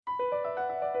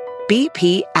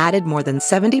BP added more than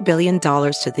 $70 billion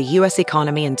to the U.S.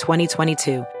 economy in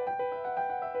 2022.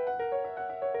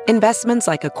 Investments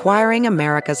like acquiring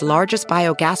America's largest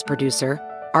biogas producer,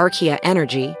 Archaea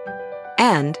Energy,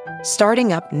 and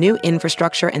starting up new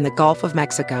infrastructure in the Gulf of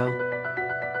Mexico.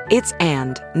 It's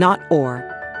and, not or.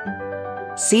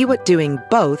 See what doing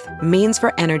both means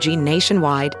for energy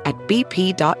nationwide at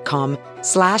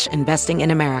bp.com/investing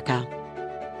in America.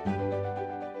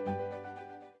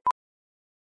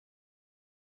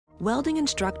 Welding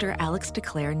instructor Alex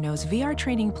DeClaire knows VR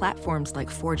training platforms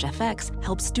like Forge FX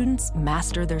help students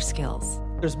master their skills.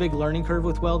 There's a big learning curve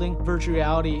with welding. Virtual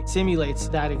reality simulates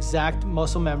that exact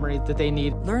muscle memory that they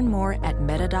need. Learn more at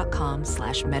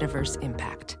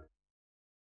meta.com/metaverseimpact.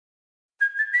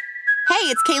 Hey,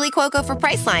 it's Kaylee Cuoco for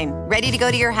Priceline. Ready to go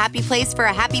to your happy place for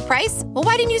a happy price? Well,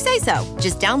 why didn't you say so?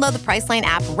 Just download the Priceline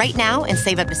app right now and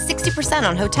save up to 60%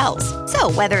 on hotels.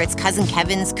 So whether it's Cousin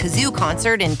Kevin's Kazoo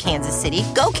Concert in Kansas City,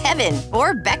 go Kevin,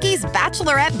 or Becky's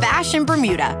Bachelorette Bash in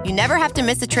Bermuda, you never have to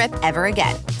miss a trip ever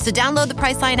again. So download the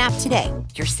Priceline app today.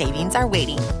 Your savings are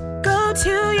waiting. Go to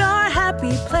your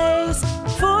happy place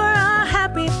for a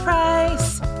happy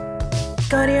price.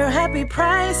 Go to your happy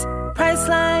price,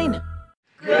 Priceline.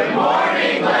 Good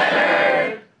morning,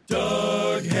 Leonard!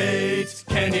 Doug hates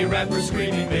candy wrappers,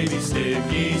 screaming baby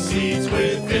sticky seeds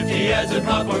with 50 acid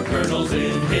popcorn kernels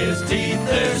in his teeth.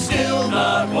 There's still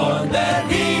not one that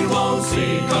he won't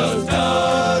see, 'cause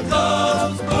Doug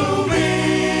loves movies!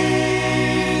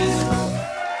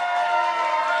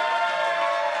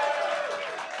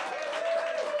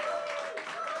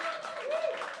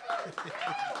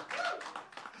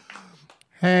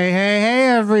 Hey,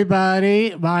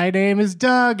 everybody. My name is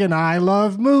Doug, and I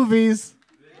love movies.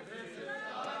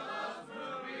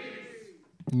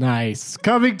 Nice.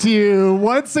 Coming to you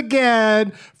once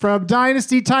again from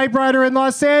Dynasty Typewriter in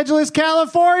Los Angeles,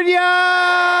 California.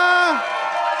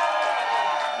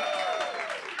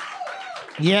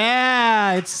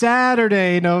 Yeah, it's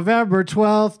Saturday, November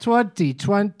 12th,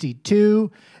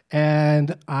 2022.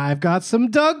 And I've got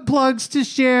some Doug plugs to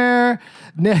share.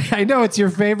 I know it's your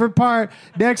favorite part.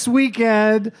 Next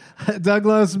weekend, Doug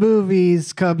Loves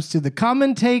Movies comes to the Come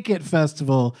and Take It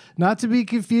Festival. Not to be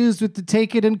confused with the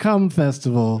Take It and Come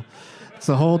Festival. It's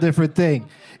a whole different thing.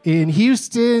 In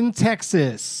Houston,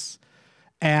 Texas,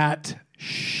 at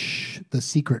The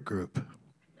Secret Group.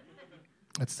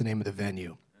 That's the name of the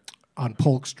venue. On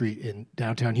Polk Street in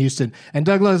downtown Houston. And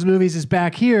Doug Loves Movies is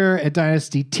back here at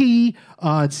Dynasty T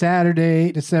on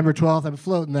Saturday, December 12th. I'm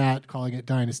floating that, calling it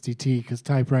Dynasty T, because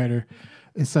typewriter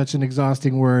is such an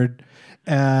exhausting word.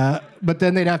 But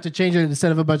then they'd have to change it.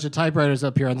 Instead of a bunch of typewriters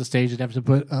up here on the stage, they'd have to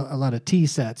put a lot of T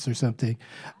sets or something.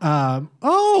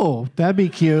 That'd be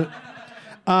cute.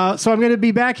 So I'm going to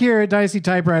be back here at Dynasty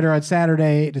Typewriter on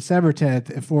Saturday, December 10th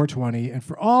at 4:20. And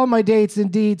for all my dates and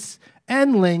deets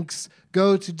and links,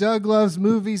 go to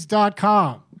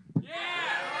douglovesmovies.com.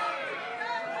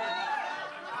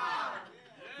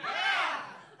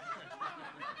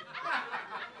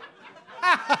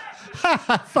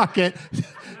 Fuck it.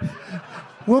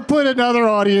 We'll put another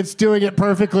audience doing it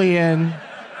perfectly in.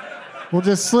 We'll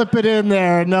just slip it in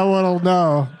there and no one will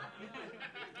know.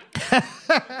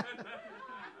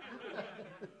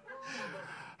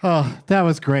 Oh, that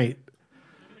was great.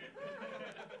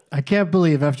 I can't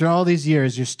believe after all these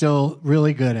years, you're still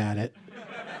really good at it.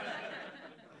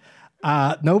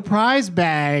 No prize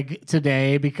bag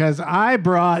today because I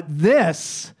brought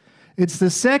this. It's the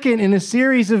second in a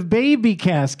series of baby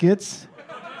caskets.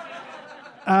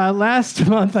 Last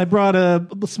month, I brought a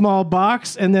small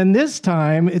box, and then this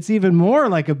time, it's even more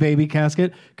like a baby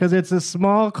casket because it's a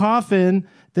small coffin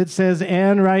that says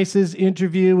Anne Rice's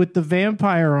interview with the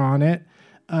vampire on it.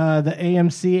 The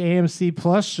AMC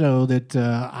Plus show that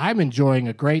I'm enjoying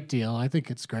a great deal. I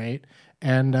think it's great.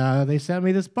 And they sent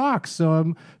me this box, so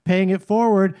I'm paying it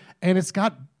forward, and it's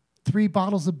got 3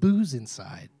 bottles of booze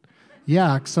inside.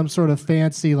 Yeah, some sort of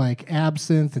fancy like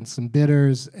absinthe and some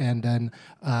bitters, and then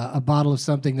a bottle of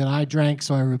something that I drank,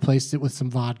 so I replaced it with some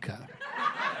vodka.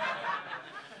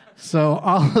 So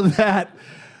all of that.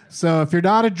 So if you're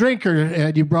not a drinker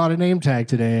and you brought a name tag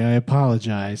today, I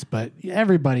apologize. But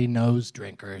everybody knows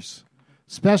drinkers,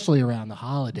 especially around the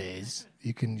holidays.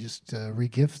 You can just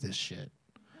re-gift this shit.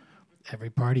 Every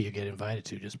party you get invited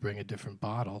to, just bring a different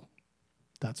bottle.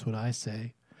 That's what I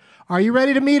say. Are you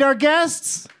ready to meet our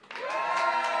guests?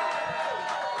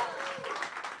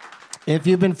 If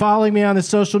you've been following me on the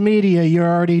social media, you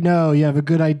already know, you have a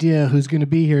good idea who's going to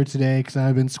be here today because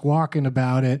I've been squawking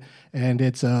about it, and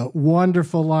it's a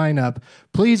wonderful lineup.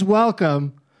 Please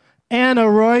welcome Anna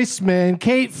Roisman,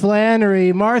 Kate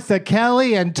Flannery, Martha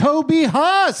Kelly, and Toby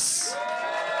Huss.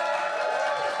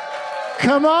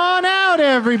 Come on out,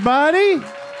 everybody.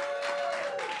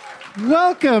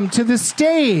 Welcome to the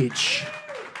stage.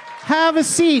 Have a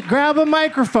seat, grab a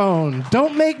microphone.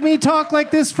 Don't make me talk like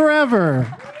this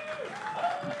forever.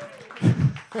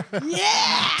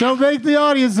 Yeah! Don't make the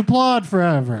audience applaud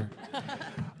forever.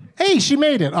 Hey, she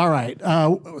made it. All right.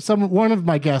 One of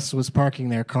my guests was parking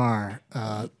their car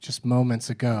just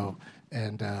moments ago,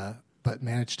 but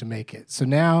managed to make it. So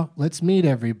now let's meet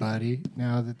everybody.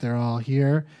 Now that they're all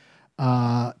here,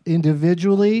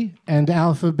 individually and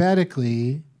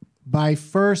alphabetically by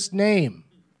first name.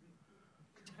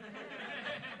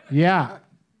 Yeah,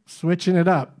 switching it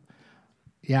up.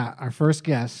 Yeah, our first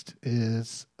guest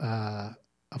is a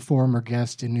former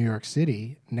guest in New York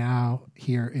City, now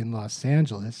here in Los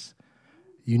Angeles.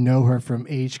 You know her from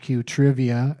HQ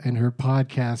Trivia and her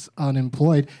podcast,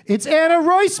 Unemployed. It's Anna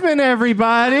Roisman,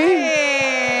 everybody.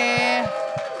 Hey.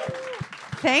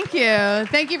 Thank you.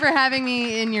 Thank you for having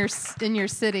me in your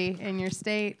city, in your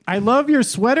state. I love your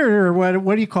sweater, or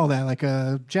what do you call that? Like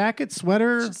a jacket,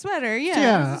 sweater? Sweater, yeah.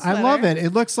 Yeah, Sweater. I love it.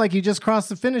 It looks like you just crossed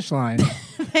the finish line.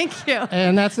 Thank you.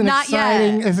 And that's an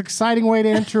exciting way to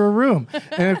enter a room.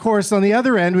 And of course, on the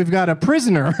other end, we've got a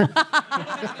prisoner.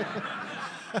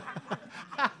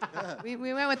 We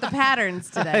went with the patterns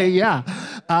today. Yeah.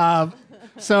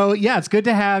 So, it's good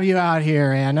to have you out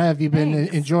here, Anna. Have you been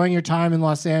enjoying your time in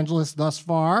Los Angeles thus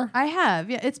far? I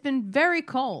have. Yeah, it's been very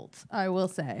cold, I will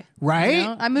say. Right? You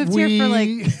know? I moved here for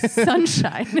like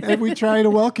sunshine. And we try to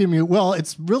welcome you. Well,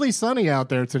 it's really sunny out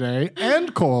there today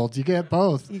and cold. You get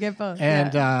both.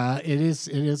 And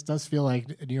it does feel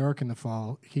like New York in the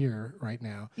fall here right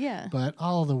now. Yeah. But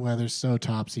all the weather's so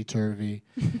topsy-turvy.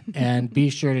 And be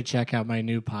sure to check out my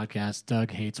new podcast,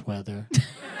 Doug Hates Weather.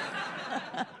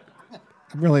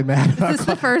 I'm really mad about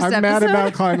I'm mad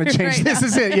about climate change. Right this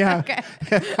is it, yeah. Okay.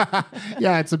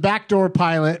 Yeah, it's a backdoor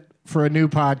pilot for a new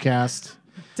podcast.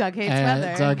 Doug Hates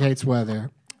Weather. Doug Hates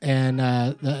Weather. And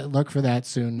look for that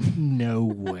soon.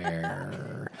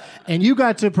 Nowhere. And you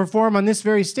got to perform on this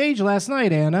very stage last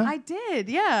night, Anna. I did,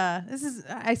 yeah.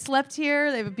 I slept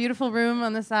here. They have a beautiful room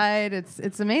on the side.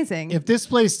 It's amazing. If this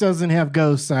place doesn't have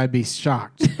ghosts, I'd be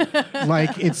shocked.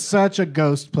 Like, it's such a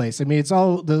ghost place. I mean, it's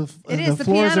all the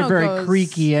floors are very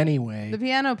creaky anyway. The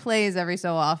piano plays every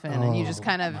so often, and you just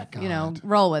kind of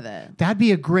roll with it. That'd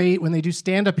be a great, when they do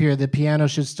stand up here, the piano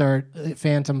should start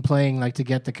phantom playing, like to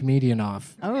get the comedian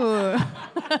off. Oh.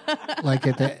 like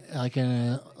in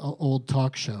an old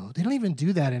talk show. They don't even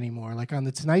do that anymore. Like on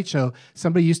the Tonight Show,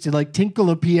 somebody used to like tinkle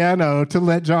a piano to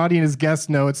let Johnny and his guests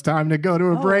know it's time to go to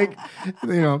a break.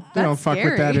 They don't fuck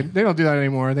with that. They don't do that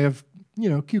anymore. They have,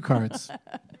 cue cards.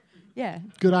 Yeah.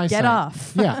 Good eyesight. Get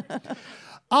off. Yeah.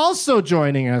 Also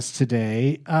joining us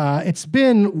today, it's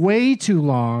been way too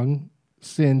long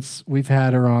since we've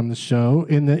had her on the show.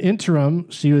 In the interim,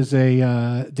 she was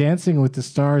a Dancing with the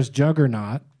Stars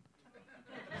juggernaut.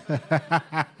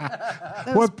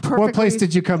 What place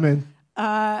did you come in?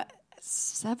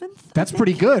 7th. That's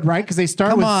pretty good, right? Because they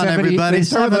start with 70. Everybody. They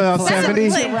start with 70.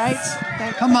 Right?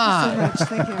 Come on. So much.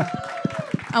 Thank you.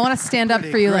 I want to stand up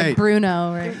for you like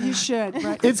Bruno. Right? You should.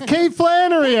 Right? It's Kate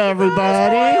Flannery,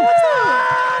 everybody. What's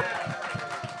up?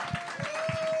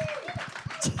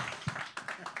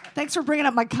 Thanks for bringing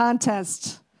up my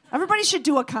contest. Everybody should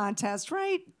do a contest,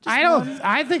 right?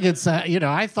 I think it's.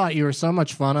 I thought you were so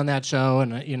much fun on that show,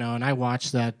 and and I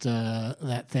watched that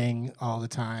thing all the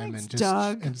time. Thanks, and just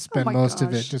Doug. and spent most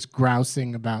of it just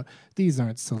grousing about these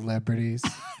aren't celebrities,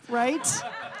 right?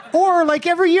 Or like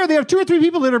every year they have 2 or 3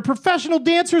 people that are professional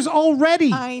dancers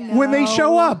already when they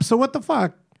show up. So what the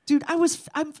fuck? Dude,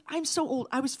 I'm so old.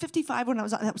 I was 55 when I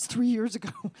was on. That was 3 years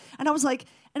ago. And I was like,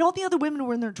 and all the other women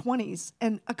were in their 20s.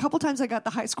 And a couple times I got the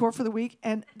high score for the week,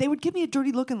 and they would give me a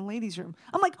dirty look in the ladies' room.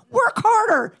 I'm like, work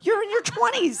harder. You're in your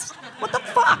 20s. What the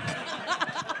fuck?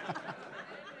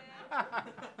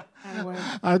 Anyway.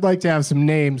 I'd like to have some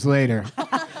names later. We'll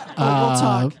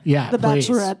talk. Yeah, The please.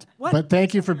 Bachelorette. What? But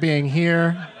thank you for being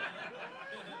here.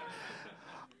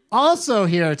 Also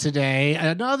here today,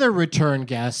 another return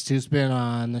guest who's been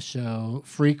on the show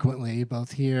frequently,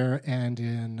 both here and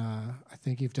in, I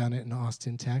think you've done it in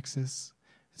Austin, Texas.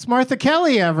 It's Martha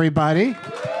Kelly, everybody.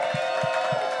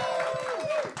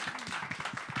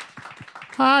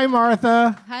 Hi,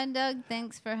 Martha. Hi, Doug.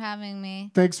 Thanks for having me.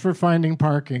 Thanks for finding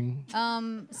parking.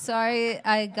 Sorry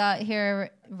I got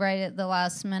here right at the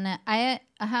last minute. I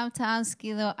have to ask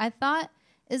you, though, I thought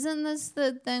Isn't this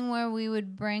the thing where we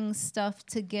would bring stuff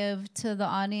to give to the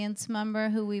audience member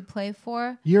who we play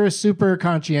for? You're a super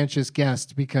conscientious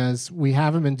guest because we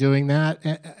haven't been doing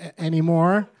that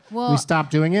anymore. Well, we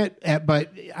stopped doing it,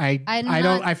 but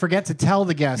I forget to tell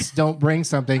the guests don't bring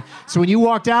something. So when you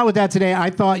walked out with that today, I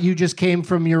thought you just came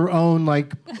from your own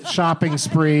like shopping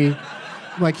spree,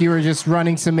 like you were just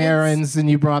running some errands and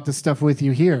you brought the stuff with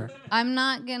you here. I'm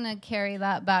not gonna carry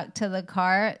that back to the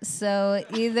car. So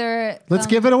either let's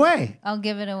give it away. I'll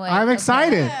give it away. I'm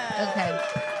excited. Okay.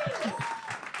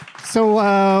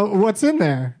 So what's in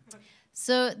there?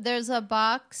 So there's a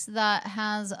box that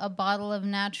has a bottle of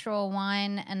natural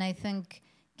wine and I think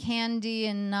candy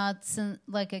and nuts and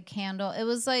like a candle. It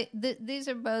was like these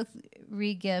are both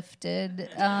regifted.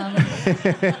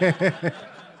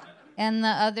 And the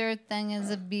other thing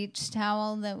is a beach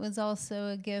towel that was also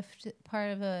a gift,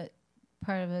 part of a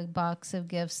box of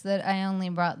gifts that I only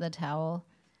brought the towel.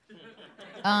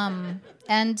 And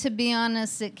to be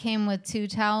honest, it came with 2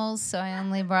 towels, so I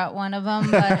only brought one of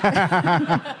them. But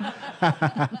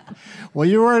well,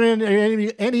 you weren't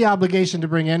in any obligation to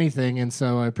bring anything, and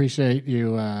so I appreciate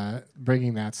you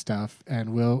bringing that stuff, and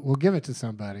we'll give it to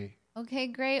somebody. Okay,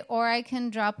 great. Or I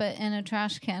can drop it in a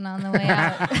trash can on the way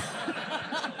out.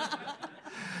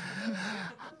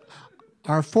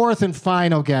 Our fourth and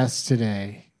final guest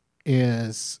today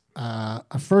is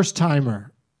a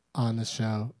first-timer on the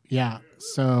show. Yeah.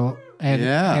 So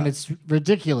and it's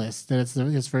ridiculous that it's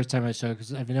his first time on the show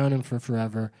because I've known him for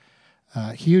forever.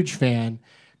 Huge fan.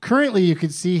 Currently, you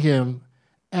can see him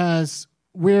as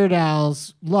Weird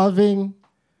Al's loving,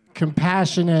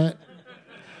 compassionate,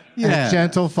 and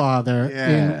gentle father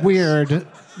in Weird,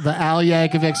 the Al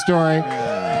Yankovic story. Yeah.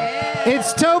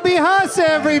 It's Toby Huss,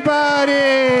 everybody!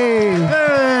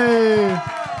 Hey!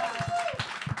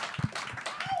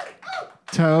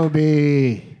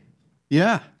 Toby.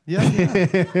 Yeah.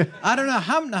 I don't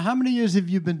know how many years have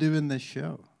you been doing this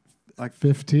show? Like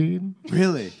 15.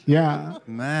 Really? Yeah.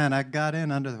 Man, I got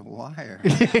in under the wire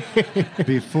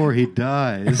before he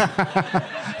dies.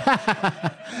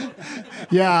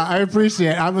 Yeah, I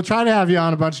appreciate it. I will try to have you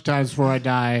on a bunch of times before I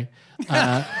die.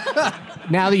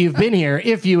 Now that you've been here,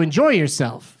 if you enjoy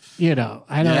yourself, I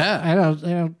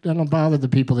don't bother the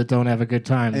people that don't have a good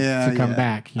time to come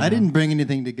back. I didn't bring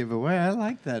anything to give away. I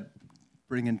like that,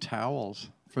 bringing towels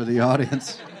for the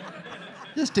audience,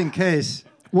 just in case.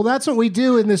 Well, that's what we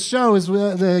do in this show is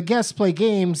the guests play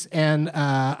games, and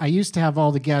I used to have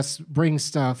all the guests bring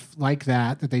stuff like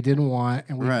that they didn't want,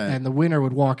 and the winner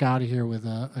would walk out of here with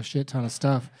a shit ton of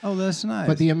stuff. Oh, that's nice.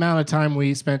 But the amount of time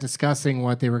we spent discussing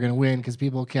what they were going to win, because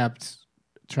people kept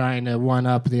trying to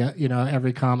one-up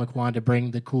every comic wanted to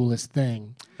bring the coolest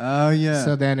thing. Oh, yeah.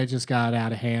 So then it just got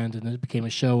out of hand, and it became a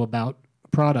show about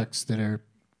products that are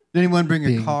Did anyone bring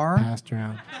a car? Passed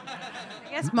around.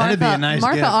 I guess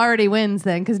Martha already wins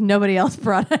then because nobody else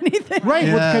brought anything. Right,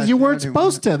 because you weren't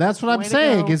supposed to. That's what I'm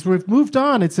saying, is we've moved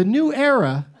on. It's a new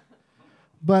era.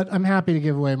 But I'm happy to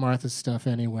give away Martha's stuff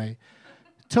anyway.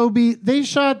 Toby, they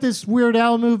shot this Weird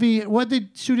Al movie. What, they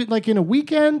shoot it like in a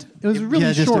weekend? It was really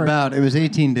short. Yeah, just about. It was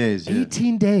 18 days. Yeah.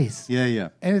 18 days. Yeah.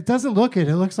 And it doesn't look it.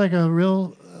 It looks like a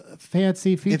real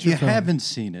fancy feature If you film. haven't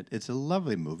seen it, it's a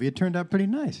lovely movie. It turned out pretty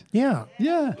nice. Yeah.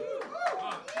 Yeah.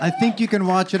 I think you can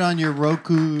watch it on your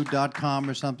Roku.com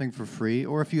or something for free.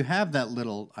 Or if you have that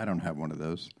little... I don't have one of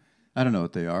those. I don't know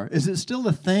what they are. Is it still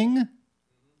a thing?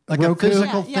 Like Roku? a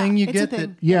physical thing you get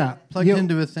that plugged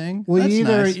into a thing? Well, That's you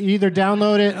nice. either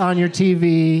download it on your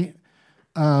TV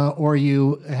or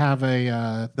you have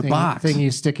a thing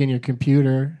you stick in your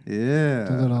computer. Yeah.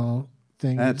 The little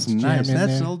thing. That's you jam nice. in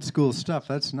That's there. old school stuff.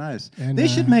 That's nice. And, they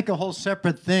should make a whole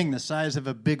separate thing the size of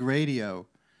a big radio.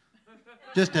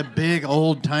 Just a big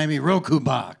old-timey Roku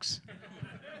box.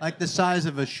 Like the size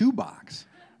of a shoebox.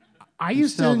 I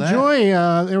used to enjoy.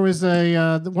 There was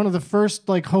one of the first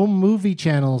home movie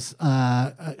channels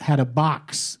had a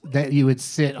box that you would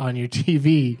sit on your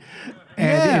TV,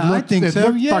 and I think it so.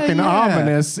 looked Yeah, fucking yeah.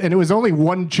 ominous, and it was only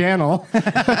one channel, so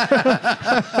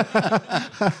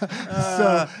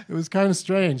it was kind of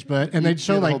strange. And they'd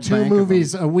show get a whole 2 bank of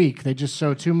movies a week. They just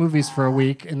show 2 movies for a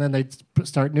week, and then they'd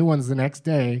start new ones the next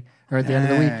day or at the end of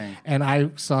the week. Dang. And I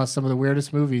saw some of the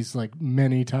weirdest movies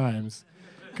many times.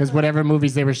 Because whatever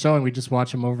movies they were showing, we just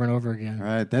watch them over and over again.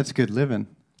 Right, that's good living.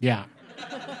 Yeah.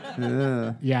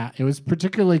 Yeah. Yeah, it was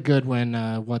particularly good when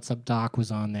What's Up Doc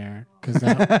was on there. Because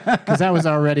that was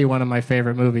already one of my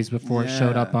favorite movies before it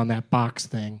showed up on that box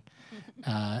thing.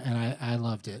 And I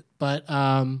loved it. But,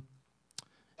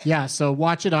 so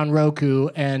watch it on Roku.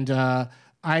 And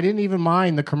I didn't even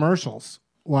mind the commercials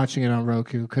watching it on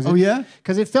Roku.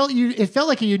 Because it felt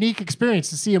like a unique experience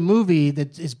to see a movie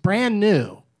that is brand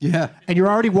new. Yeah. And you're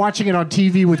already watching it on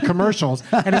TV with commercials,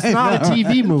 and it's not a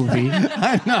TV movie.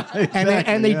 I know.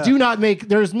 Exactly, And they do not make.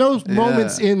 There's no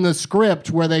moments in the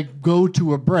script where they go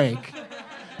to a break.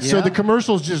 So Yeah? the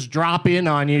commercials just drop in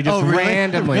on you just really?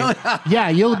 randomly. Really? Yeah,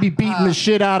 you'll be beating the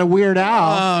shit out of Weird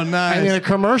Al. Oh, nice. And then a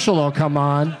commercial will come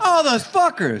on Oh, those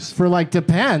fuckers. for like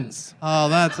Depends. Oh,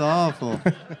 that's awful.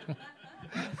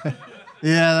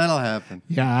 Yeah, that'll happen.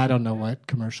 Yeah, I don't know what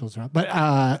commercials are,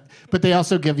 but they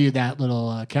also give you that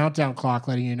little countdown clock,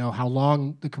 letting you know how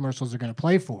long the commercials are going to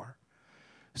play for.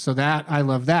 So that I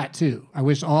love that too. I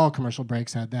wish all commercial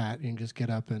breaks had that. You can just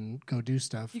get up and go do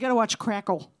stuff. You got to watch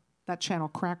Crackle. That channel,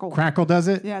 Crackle. Crackle does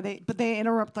it. Yeah, they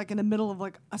interrupt like in the middle of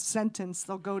like a sentence.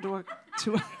 They'll go to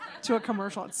a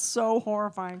commercial. It's so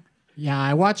horrifying. Yeah,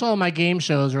 I watch all my game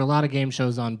shows, or a lot of game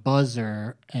shows, on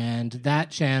Buzzer, and that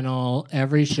channel,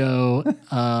 every show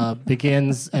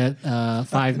begins at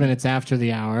 5 minutes after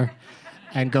the hour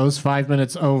and goes 5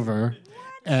 minutes over.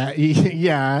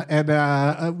 Yeah,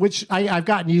 and which I've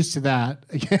gotten used to that,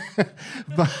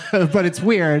 but it's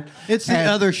weird. It's the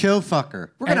other show fucker.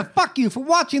 We're going to fuck you for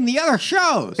watching the other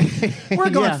shows. We're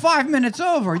going 5 minutes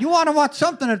over. You want to watch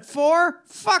something at 4?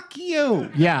 Fuck you.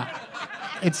 Yeah.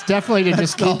 It's definitely to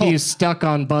just keep you stuck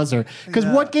on Buzzer. Because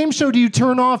what game show do you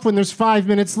turn off when there's 5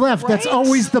 minutes left? Right? That's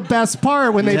always the best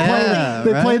part when they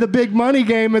play the big money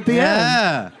game at the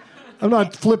end. I'm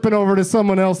not flipping over to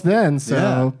someone else then,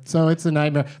 so it's a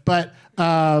nightmare. But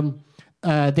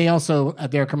they also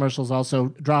their commercials also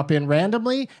drop in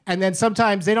randomly, and then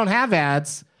sometimes they don't have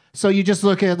ads. So you just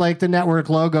look at like the network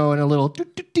logo and a little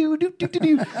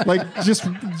like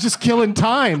just killing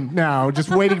time now, just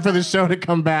waiting for the show to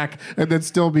come back and then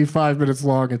still be 5 minutes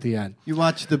long at the end. You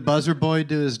watch the Buzzer Boy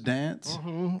do his dance?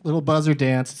 Mm-hmm. Little Buzzer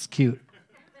dance. It's cute.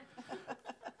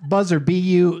 Buzzer,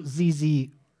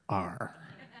 Buzzr.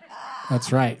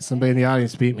 That's right. Somebody in the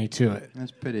audience beat me to it.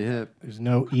 That's pretty hip. There's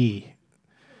no E.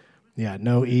 Yeah,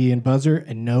 no E in Buzzer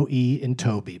and no E in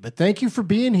Toby. But thank you for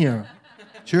being here.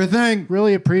 Sure thing.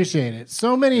 Really appreciate it.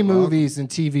 So many movies and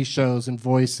TV shows and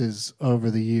voices over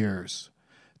the years.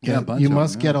 Yeah, a bunch you of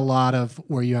must them, get a lot of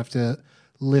where you have to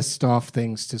list off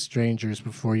things to strangers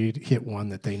before you hit one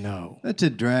that they know. That's a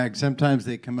drag. Sometimes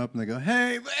they come up and they go,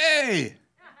 hey,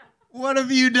 what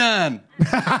have you done?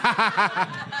 Well,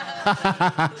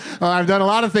 I've done a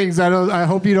lot of things I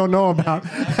hope you don't know about.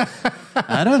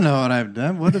 I don't know what I've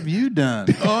done. What have you done?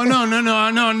 Oh,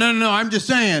 no. I'm just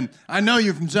saying. I know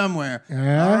you from somewhere.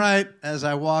 Yeah? All right. As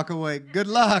I walk away, good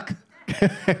luck.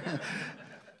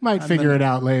 Might figure it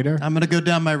out later. I'm going to go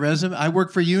down my resume. I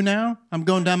work for you now? I'm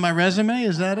going down my resume?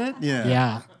 Is that it? Yeah.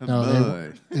 Yeah. Oh,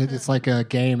 No, it's like a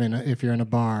game, and if you're in a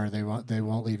bar, they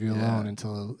won't leave you alone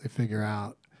until they figure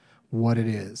out what it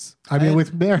is. I mean,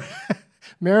 with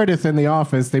Meredith in The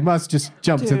Office, they must just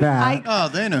jump to that.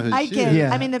 They know who she is.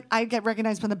 is. I mean, I get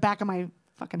recognized from the back of my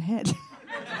fucking head.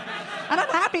 And I'm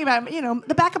happy about it.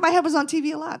 The back of my head was on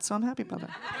TV a lot, so I'm happy about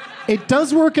that. It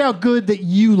does work out good that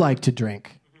you like to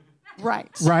drink. Right.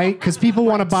 Right? Because people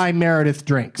want to buy Meredith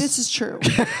drinks. This is true.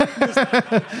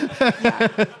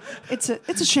 It's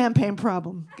a champagne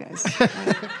problem, guys.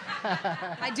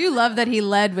 I do love that he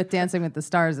led with Dancing with the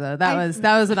Stars, though. That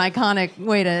was an iconic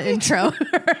way to intro.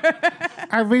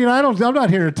 I mean, I'm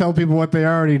not here to tell people what they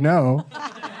already know.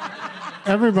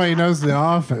 Everybody knows The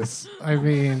Office. I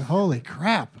mean, holy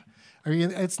crap. I mean,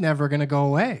 it's never going to go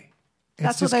away.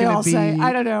 That's what they all say.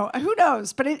 I don't know. Who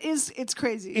knows? But it's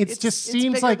crazy. It just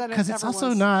seems like, because it's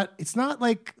also not, it's not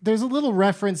like, there's a little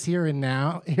reference here and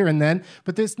then,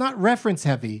 but it's not reference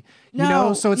heavy.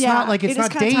 No, so it's not like it's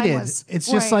not dated. Timeless.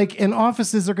 It's just like, and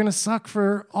offices are going to suck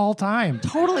for all time.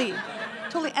 Totally.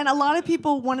 And a lot of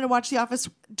people wanted to watch The Office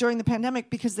during the pandemic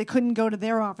because they couldn't go to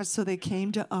their office, so they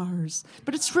came to ours.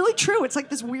 But it's really true. It's like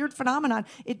this weird phenomenon.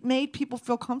 It made people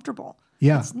feel comfortable.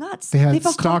 Yeah. It's nuts. They had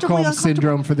felt Stockholm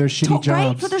Syndrome for their shitty jobs.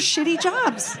 Right, for their shitty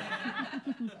jobs.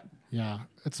 Yeah,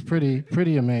 it's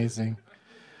pretty amazing.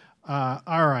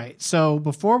 All right. So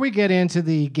before we get into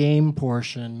the game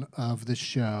portion of the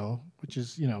show, which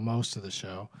is, most of the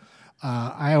show,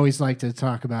 I always like to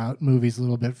talk about movies a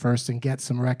little bit first and get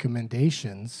some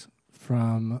recommendations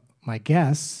from my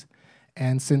guests.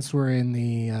 And since we're in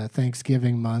the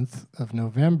Thanksgiving month of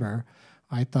November,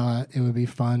 I thought it would be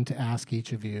fun to ask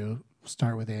each of you,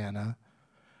 start with Anna,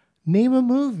 name a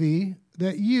movie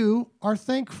that you are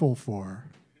thankful for.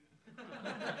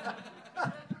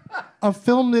 A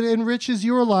film that enriches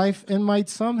your life and might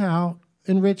somehow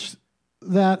enrich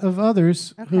that of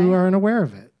others who aren't aware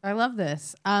of it. I love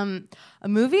this. A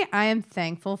movie I am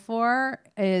thankful for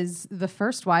is The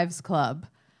First Wives Club.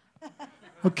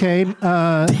 Okay,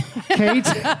 Kate.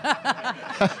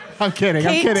 I'm kidding.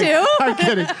 Kate I'm kidding. too? I'm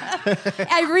kidding.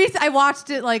 I watched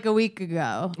it like a week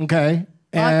ago. Okay,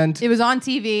 and it was on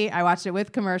TV. I watched it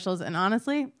with commercials, and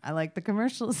honestly, I like the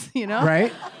commercials.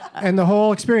 right, and the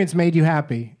whole experience made you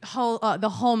happy. The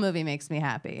whole movie makes me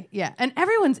happy. Yeah, and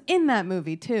everyone's in that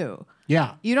movie too.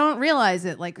 Yeah, you don't realize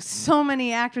it. Like so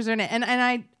many actors are in it, and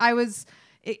I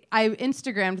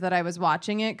Instagrammed that I was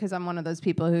watching it because I'm one of those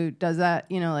people who does that,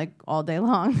 like all day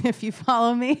long if you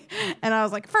follow me. And I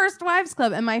was like, First Wives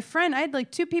Club. And my friend, I had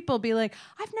like 2 people be like,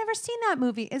 I've never seen that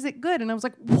movie. Is it good? And I was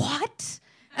like, what?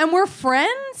 And we're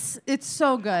friends? It's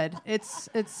so good. It's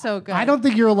so good. I don't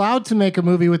think you're allowed to make a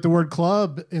movie with the word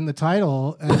club in the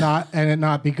title and it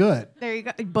not be good. There you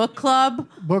go. Book Club.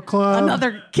 Book Club.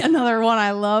 Another one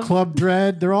I love. Club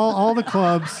Dread. They're all the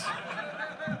clubs.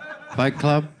 Fight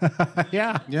Club?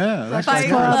 Yeah. Yeah. That's Fight like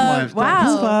Club. First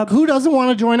Wives Wow. Who doesn't want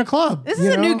to join a club? This is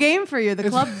a new game for you. The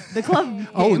club game.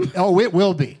 Oh, it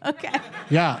will be. Okay.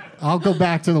 Yeah. I'll go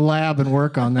back to the lab and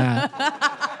work on that.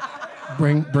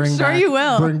 Bring Sure back, you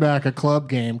will. Bring back a club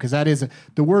game because that is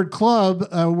the word club.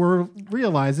 We're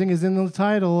realizing is in the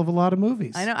title of a lot of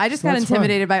movies. I know. I just So got that's fun.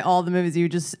 intimidated by all the movies you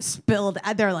just spilled.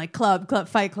 They're like Club,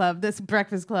 Fight Club, this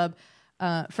Breakfast Club,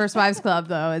 First Wives Club.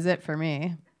 Though is it for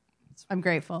me? I'm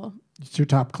grateful. It's your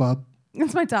top club.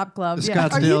 It's my top club. The Yeah.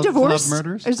 Scottsdale Are you divorced? Club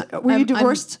murders? Were you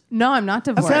divorced? No, I'm not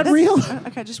divorced. Is that real?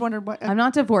 Okay, I just wondered what. I'm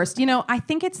not divorced. I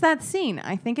think it's that scene.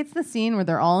 I think it's the scene where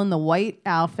they're all in the white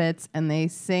outfits and they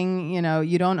sing,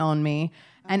 You Don't Own Me.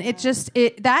 And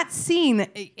that scene,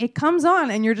 it comes on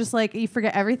and you're just like, you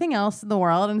forget everything else in the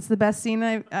world and it's the best scene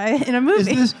in a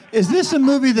movie. Is this a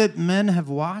movie that men have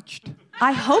watched?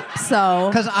 I hope so.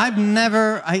 Because I've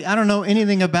never, I don't know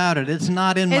anything about it. It's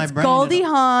not in my It's brain. Goldie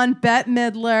Hawn, Bette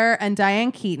Midler, and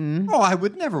Diane Keaton. Oh, I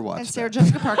would never watch And that. Sarah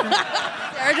Jessica Parker.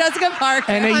 Sarah Jessica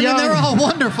Parker. And I mean, they're all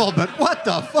wonderful, but what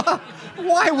the fuck?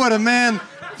 Why would a man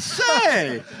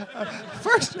say?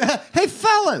 First, hey,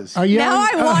 fellas. Now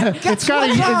I want- It's got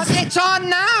It's on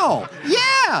now.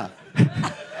 Yeah.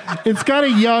 it's got a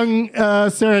young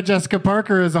Sarah Jessica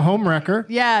Parker as a homewrecker.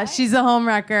 Yeah, she's a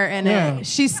homewrecker, and Yeah.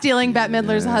 she's stealing Bette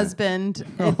Midler's husband.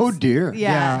 Oh, dear.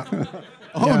 Yeah.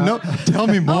 Oh, Yeah. no. Tell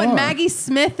me more. Oh, and Maggie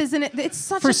Smith is in it. It's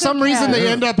such For a some good reason, cast. they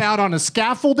end up out on a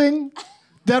scaffolding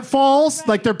that falls,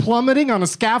 like they're plummeting on a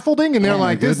scaffolding, and they're Oh, my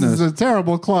like, "This is goodness. a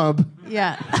terrible club.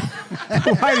 Yeah.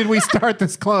 Why did we start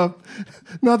this club?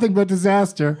 Nothing but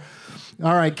disaster."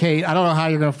 All right, Kate. I don't know how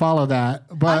you're going to follow that,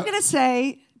 I'm but gonna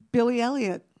say Billy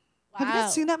Elliot. Have you Wow.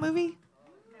 guys seen that movie?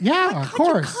 yeah, of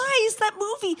course. Guys, that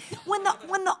movie when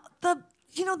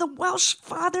the Welsh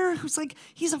father who's like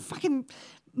he's a fucking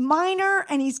minor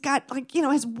and he's got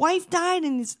his wife died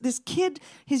and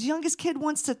his youngest kid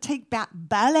wants to take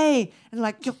ballet and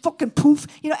like you fucking poof.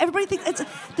 Everybody thinks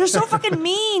they're so fucking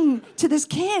mean to this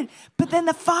kid, but then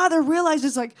the father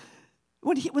realizes like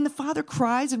when the father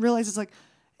cries and realizes like.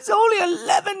 He's only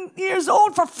 11 years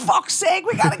old, for fuck's sake.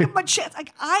 We gotta give him a chance.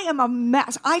 Like, I am a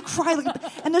mess. I cry.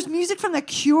 And there's music from The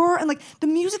Cure. And, the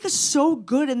music is so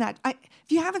good in that. If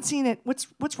you haven't seen it,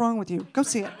 what's wrong with you? Go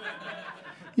see it.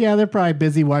 Yeah, they're probably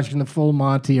busy watching the Full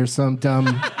Monty or some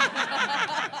dumb,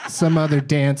 some other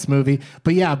dance movie.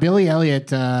 But yeah, Billy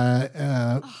Elliot,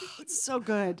 It's so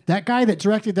good. that guy that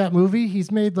directed that movie,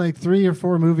 he's made like 3 or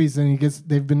 4 movies, and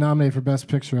they've been nominated for Best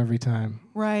Picture every time.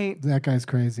 Right. That guy's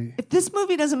crazy. If this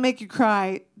movie doesn't make you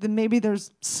cry, then maybe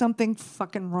there's something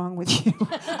fucking wrong with you.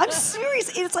 I'm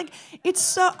serious. It's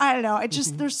so, I don't know. It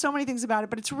just, there's so many things about it,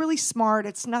 but it's really smart.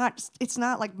 It's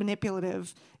not like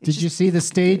manipulative. Did you see the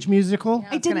stage musical?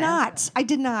 I did not.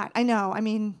 I know. I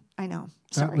know.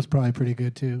 Sorry. That was probably pretty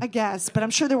good too. I guess, but I'm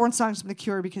sure there weren't songs from The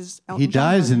Cure because Elton He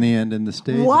John dies was- in the end in the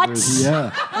stage. What?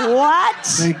 Yeah.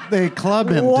 What? They club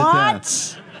him to What?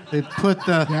 death. They put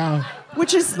the... Yeah.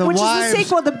 Which is The wives- the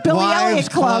sequel, the Billy wives Elliot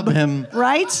Club, club him.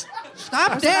 right?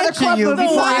 Stop There's another dancing, club you movie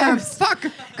for fire him. fuck.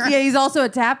 Yeah, he's also a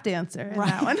tap dancer in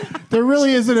that one. There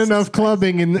really isn't enough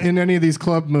clubbing in any of these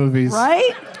club movies.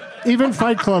 Right? Even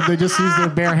Fight Club, they just use their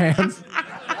bare hands.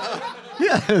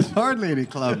 Yeah, there's hardly any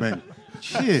clubbing.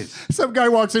 Jeez. Some guy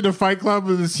walks into Fight Club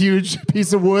with this huge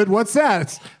piece of wood. What's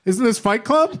that? Isn't this Fight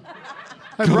Club?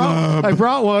 I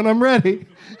brought one. I'm ready.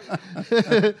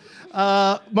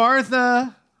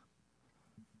 Martha,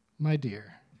 my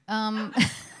dear.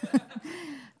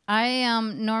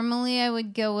 Normally I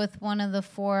would go with one of the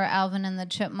 4 Alvin and the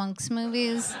Chipmunks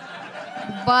movies,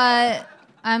 but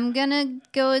I'm gonna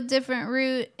go a different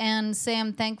route and say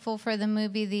I'm thankful for the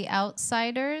movie The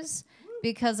Outsiders,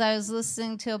 because I was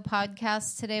listening to a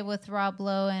podcast today with Rob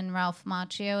Lowe and Ralph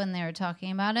Macchio, and they were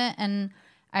talking about it, and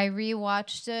I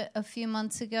rewatched it a few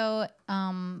months ago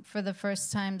for the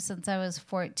first time since I was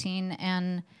 14,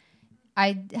 and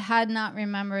I had not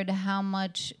remembered how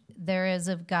much there is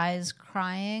of guys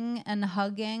crying and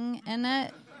hugging in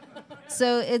it.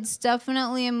 So it's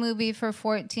definitely a movie for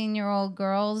 14-year-old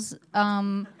girls.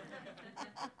 And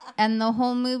the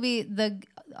whole movie,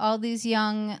 all these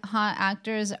young hot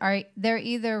actors they're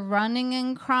either running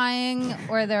and crying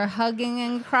or they're hugging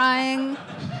and crying.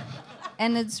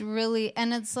 And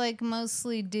it's like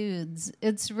mostly dudes.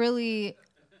 It's really,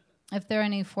 if there are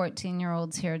any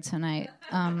 14-year-olds here tonight,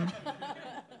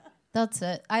 that's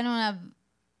it. I don't have.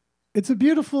 It's a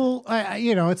beautiful,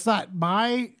 it's not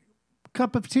my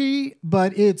cup of tea,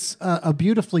 but it's a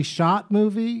beautifully shot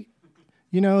movie.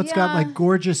 It's got like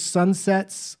gorgeous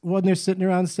sunsets when they're sitting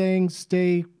around saying,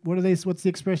 what's the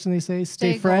expression they say?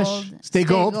 Stay fresh. Gold. Stay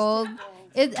gold.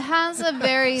 It has a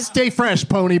very... Stay fresh,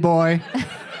 pony boy.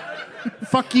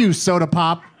 Fuck you, soda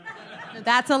pop.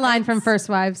 That's a line from First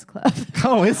Wives Club.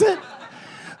 Oh, is it?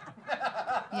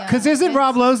 Because isn't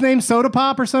Rob Lowe's name Soda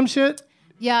Pop or some shit?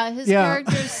 Yeah, his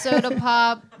character's Soda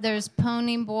Pop. There's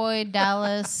Pony Boy,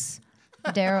 Dallas,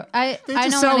 Daryl. They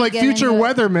just sound like future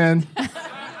weathermen.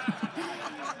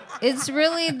 It's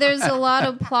really, there's a lot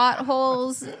of plot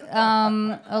holes,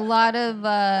 a lot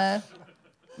of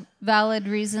valid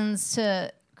reasons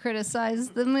to criticize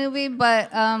the movie,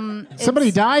 but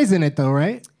somebody dies in it though,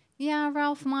 right? Yeah,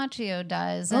 Ralph Macchio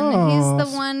dies, and he's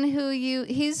the one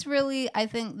he's really, I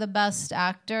think, the best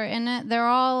actor in it. They're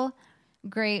all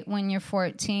great when you're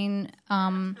 14,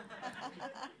 and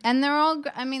they're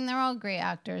all great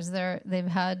actors. They've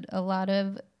had a lot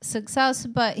of success,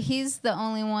 but he's the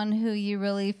only one who you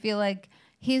really feel like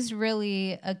he's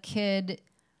really a kid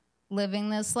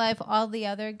living this life. All the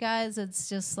other guys, it's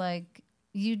just like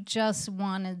you just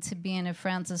wanted to be in a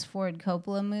Francis Ford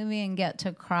Coppola movie and get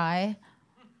to cry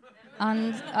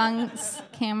on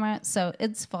camera, so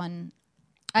it's fun.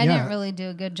 I didn't really do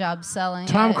a good job selling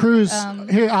Tom it. Cruise,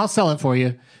 here, I'll sell it for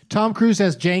you. Tom Cruise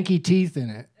has janky teeth in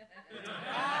it.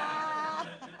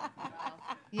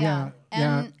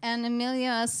 And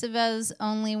Emilio Estevez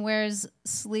only wears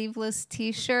sleeveless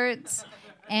T-shirts,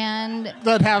 and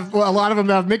a lot of them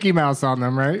have Mickey Mouse on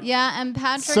them, right? Yeah, and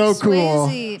Patrick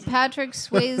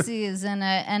Swayze is in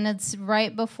it, and it's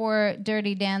right before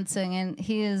Dirty Dancing, and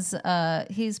he's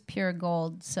pure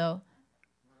gold. So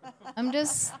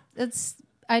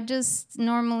I just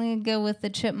normally go with the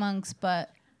Chipmunks, but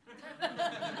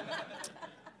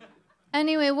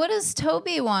anyway, what does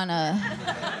Toby wanna?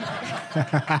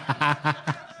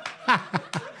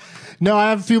 No,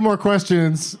 I have a few more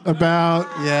questions about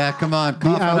come on,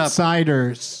 The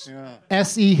Outsiders.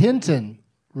 S.E. Hinton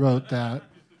wrote that.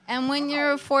 And when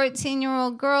you're a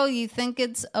 14-year-old girl, you think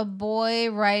it's a boy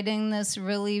writing this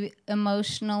really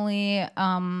emotionally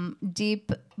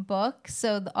deep book.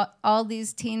 So all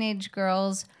these teenage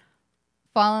girls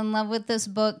fall in love with this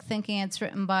book thinking it's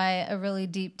written by a really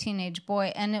deep teenage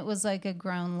boy. And it was like a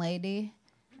grown lady.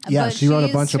 Yeah, But she wrote a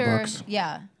used bunch of books.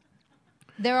 Yeah.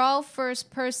 They're all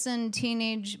first-person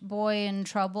teenage boy in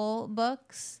trouble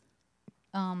books.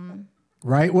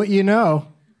 Write what you know.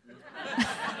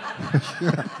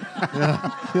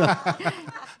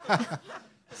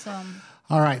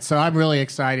 All right, so I'm really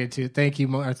excited to thank you,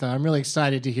 Martha. I'm really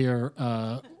excited to hear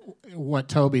what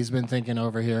Toby's been thinking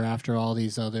over here after all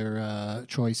these other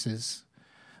choices,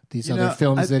 these other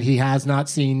films that he has not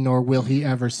seen nor will he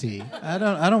ever see. I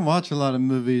don't watch a lot of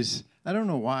movies. I don't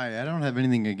know why. I don't have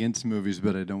anything against movies,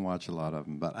 but I don't watch a lot of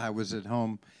them. But I was at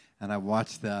home and I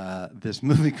watched this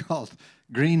movie called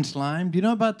Green Slime. Do you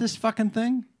know about this fucking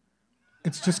thing?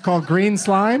 It's just called Green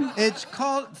Slime? It's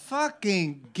called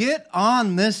fucking Get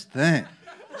On This Thing.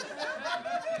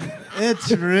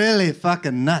 It's really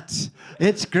fucking nuts.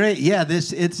 It's great. Yeah,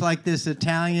 it's like this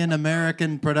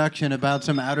Italian-American production about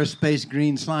some outer space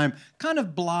green slime, kind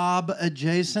of Blob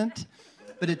adjacent.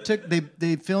 But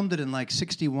they filmed it in like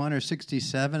 61 or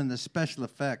 67, and the special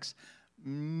effects,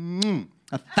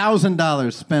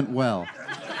 $1,000 spent well.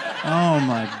 Oh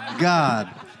my God.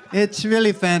 It's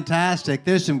really fantastic.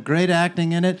 There's some great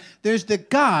acting in it. There's the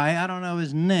guy, I don't know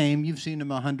his name, you've seen him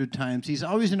 100 times. He's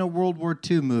always in a World War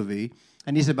II movie,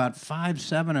 and he's about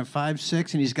 5'7" or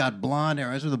 5'6", and he's got blonde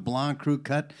hair, with a blonde crew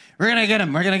cut. We're going to get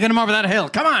him over that hill.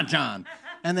 Come on, John.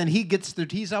 And then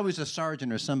he's always a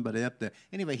sergeant or somebody up there.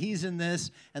 Anyway, he's in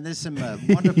this, and there's some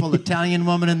wonderful Italian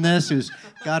woman in this who's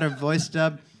got her voice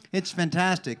dubbed. It's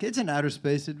fantastic. It's an outer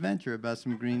space adventure about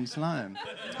some green slime.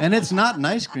 And it's not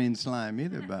nice green slime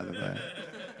either, by the way.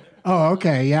 Oh,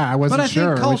 okay, yeah, I wasn't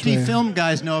sure. But I think culty film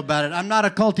guys know about it. I'm not a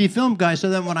culty film guy, so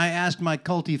then when I asked my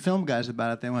culty film guys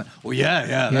about it, they went, well,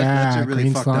 yeah, that's a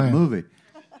really fucked up movie.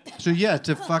 So yeah,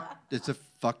 it's a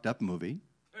fucked up movie,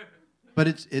 but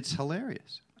it's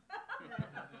hilarious.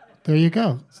 There you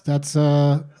go. That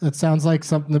sounds like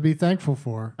something to be thankful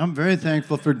for. I'm very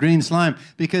thankful for Green Slime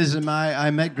because I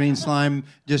met Green Slime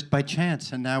just by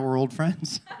chance, and now we're old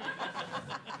friends.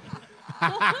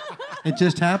 It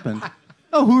just happened.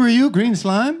 Oh, who are you, Green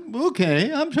Slime?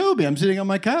 Okay, I'm Toby. I'm sitting on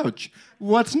my couch.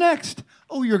 What's next?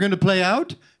 Oh, you're going to play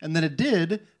out? And then it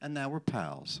did, and now we're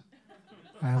pals.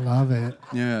 I love it.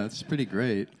 Yeah, it's pretty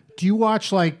great. Do you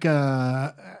watch like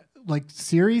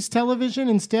series television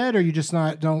instead, or you just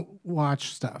don't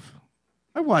watch stuff?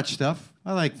 I watch stuff.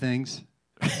 I like things.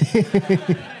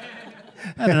 I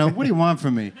don't know. What do you want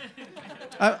from me?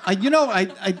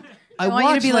 I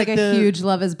want you to be like a huge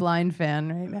Love is Blind fan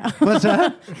right now. What's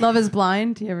that? Love is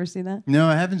Blind. Do you ever see that? No,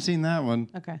 I haven't seen that one.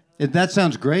 Okay. That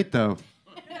sounds great, though.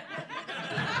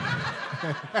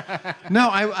 No,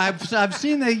 I've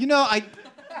seen that.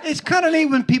 It's kind of neat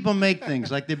when people make things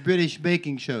like the British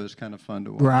baking show is kind of fun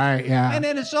to watch. Right. Yeah. And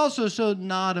then it's also so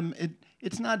not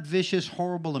it's not vicious,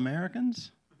 horrible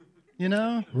Americans. You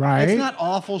know? Right. It's not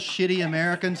awful, shitty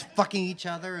Americans fucking each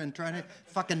other and trying to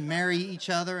fucking marry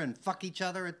each other and fuck each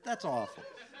other. That's awful.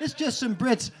 It's just some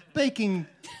Brits baking,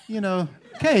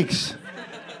 cakes.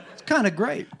 It's kind of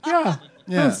great. Yeah.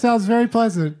 That sounds very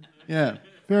pleasant. Yeah.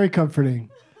 Very comforting.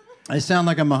 I sound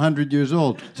like I'm 100 years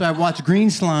old. So I watch Green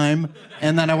Slime,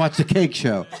 and then I watch the cake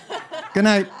show. Good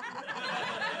night.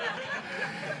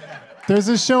 There's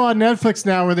a show on Netflix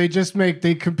now where they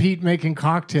compete making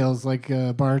cocktails, like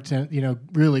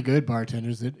really good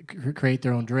bartenders that create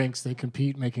their own drinks. They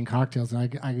compete making cocktails,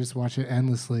 and I just watch it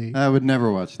endlessly. I would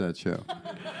never watch that show.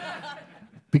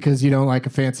 Because you don't like a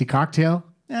fancy cocktail?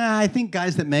 I think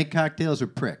guys that make cocktails are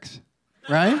pricks,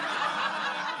 right?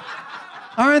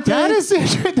 Aren't they?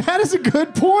 That is a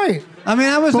good point. I mean,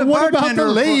 I was a bartender. What about the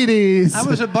ladies? I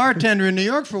was a bartender in New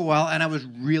York for a while, and I was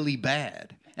really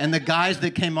bad. And the guys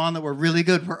that came on that were really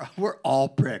good were all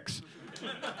pricks.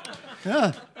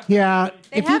 Yeah. Yeah.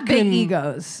 They have big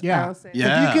egos. Yeah.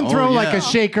 Yeah. If you can throw like a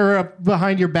shaker up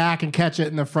behind your back and catch it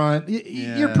in the front,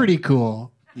 you're pretty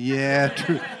cool. Yeah,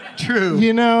 true.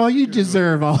 You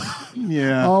deserve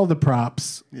all the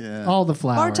props. Yeah. All the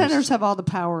flowers. Bartenders have all the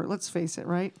power, let's face it,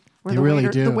 right? Where They really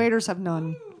do. The waiters have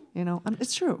none.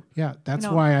 It's true. Yeah, that's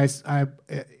why I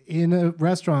in a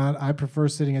restaurant, I prefer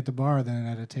sitting at the bar than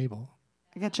at a table.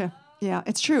 I getcha. Yeah,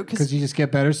 it's true. Because you just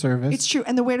get better service. It's true.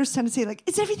 And the waiters tend to say, like,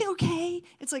 is everything okay?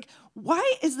 It's like,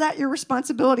 why is that your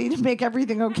responsibility to make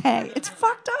everything okay? It's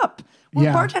fucked up.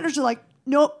 Well, bartenders are like,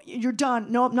 nope, you're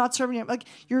done. No, I'm not serving you. Like,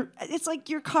 it's like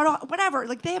you're cut off, whatever.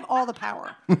 Like, they have all the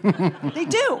power. They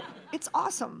do. It's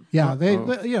awesome. Yeah,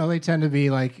 they tend to be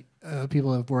like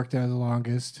people that have worked there the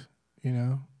longest.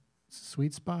 It's a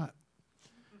sweet spot.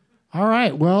 All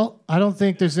right. Well, I don't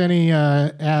think there's any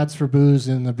ads for booze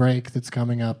in the break that's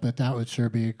coming up, but that would sure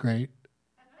be a great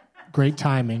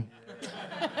timing.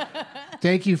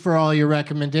 Thank you for all your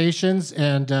recommendations,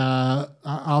 and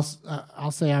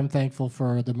I'll say I'm thankful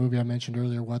for the movie I mentioned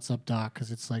earlier, What's Up, Doc,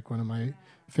 because it's like one of my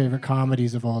favorite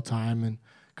comedies of all time, and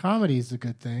comedy is a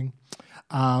good thing.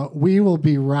 We will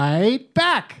be right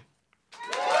back.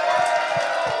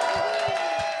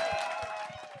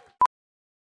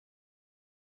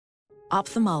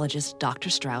 Ophthalmologist Dr.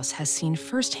 Strauss has seen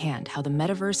firsthand how the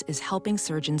metaverse is helping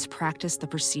surgeons practice the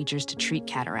procedures to treat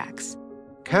cataracts.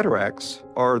 Cataracts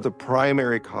are the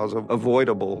primary cause of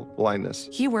avoidable blindness.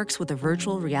 He works with a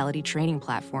virtual reality training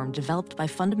platform developed by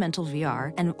Fundamental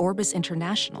VR and Orbis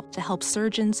International to help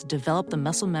surgeons develop the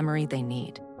muscle memory they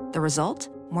need. The result?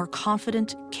 More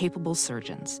confident, capable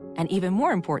surgeons. And even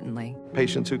more importantly,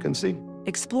 patients who can see.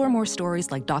 Explore more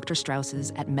stories like Dr.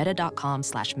 Strauss's at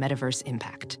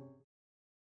meta.com/metaverseimpact.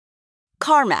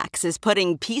 CarMax is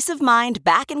putting peace of mind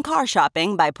back in car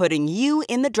shopping by putting you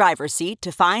in the driver's seat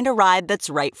to find a ride that's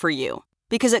right for you.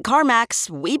 Because at CarMax,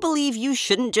 we believe you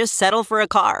shouldn't just settle for a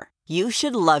car. You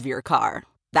should love your car.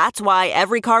 That's why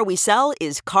every car we sell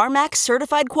is CarMax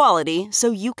certified quality, so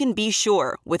you can be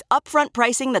sure with upfront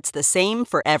pricing that's the same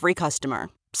for every customer.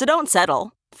 So don't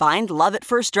settle. Find love at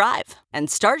first drive and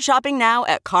start shopping now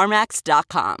at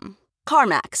CarMax.com.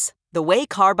 CarMax, the way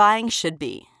car buying should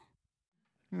be.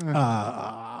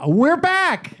 We're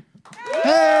back.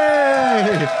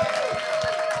 Hey!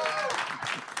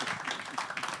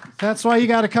 That's why you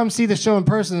got to come see the show in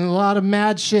person. There's a lot of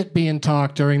mad shit being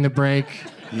talked during the break.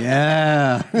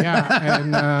 Yeah. Yeah,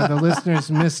 and the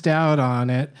listeners missed out on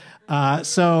it.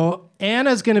 So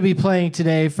Anna's going to be playing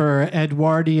today for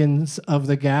Edwardians of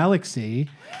the Galaxy.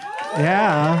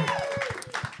 Yeah.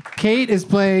 Kate is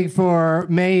playing for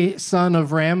May, son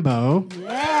of Rambo.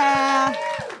 Yeah.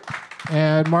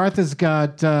 And Martha's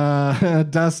got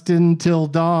Dustin Till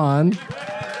Dawn,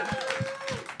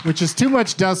 which is too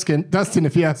much Dustin,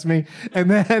 if you ask me. And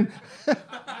then,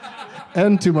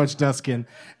 and too much Dustin.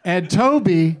 And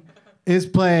Toby is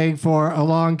playing for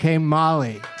Along Came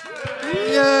Molly.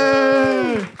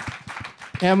 Yay!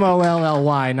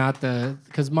 Molly, not the,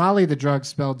 because Molly, the drug's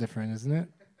spelled different, isn't it?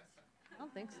 I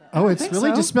don't think so. Oh, it's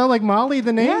really just spelled like Molly,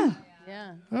 the name?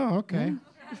 Yeah. Oh, okay.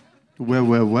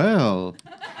 Well.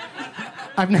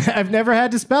 I've never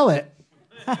had to spell it.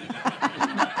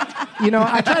 You know,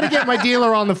 I try to get my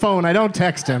dealer on the phone. I don't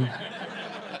text him.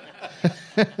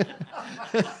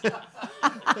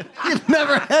 You've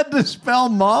never had to spell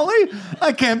Molly?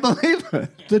 I can't believe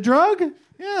it. The drug?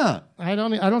 Yeah. I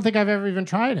don't think I've ever even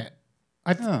tried it.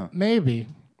 Maybe.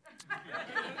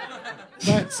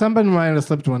 But somebody might have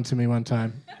slipped one to me one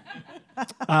time.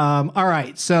 All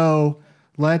right, so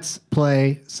let's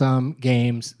play some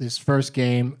games. This first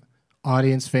game,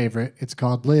 audience favorite. It's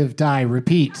called Live, Die,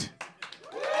 Repeat.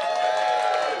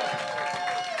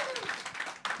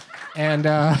 And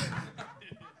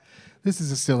this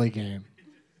is a silly game.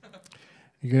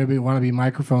 You're gonna want to be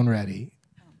microphone ready.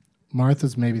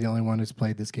 Martha's maybe the only one who's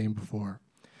played this game before.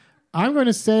 I'm going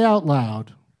to say out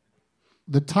loud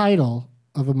the title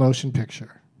of a motion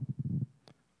picture,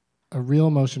 a real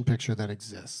motion picture that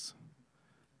exists.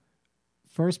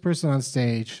 First person on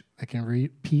stage that can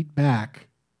repeat back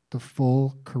the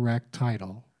full correct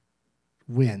title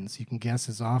wins. You can guess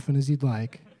as often as you'd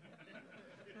like,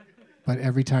 but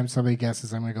every time somebody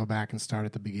guesses, I'm going to go back and start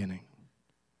at the beginning.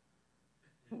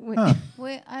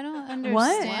 Wait, I don't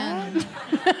understand.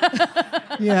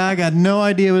 Yeah, I got no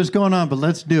idea what's going on, but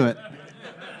let's do it.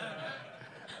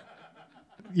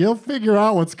 You'll figure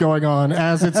out what's going on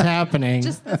as it's happening,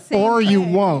 Just the same or you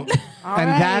thing. won't. And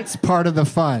that's part of the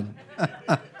fun.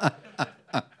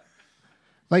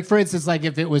 Like, for instance, like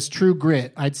if it was True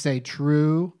Grit, I'd say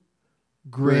True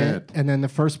Grit, and then the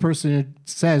first person who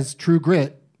says True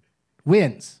Grit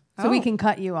wins. So we can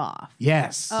cut you off.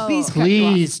 Yes. Oh.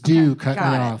 Please do cut me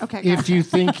Got it. off Okay, if gotcha. you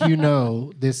think you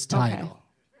know this title.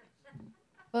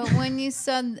 But when you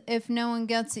said if no one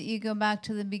gets it, you go back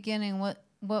to the beginning.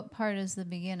 What part is the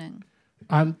beginning?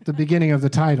 On the beginning of the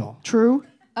title. True.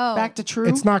 Oh. Back to true.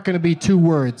 It's not going to be 2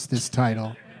 words, this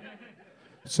title.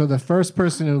 So the first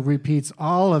person who repeats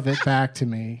all of it back to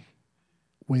me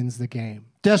wins the game.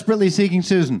 Desperately Seeking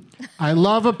Susan. I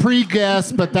love a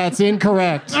pre-guess, but that's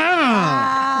incorrect.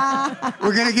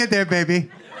 We're going to get there, baby.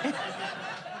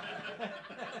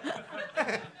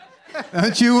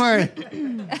 Don't you worry.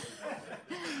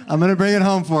 I'm going to bring it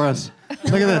home for us.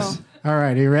 Look at this. All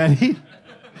right, are you ready?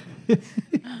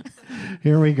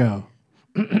 Here we go.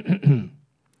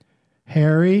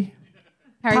 Harry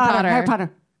Potter. Harry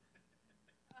Potter.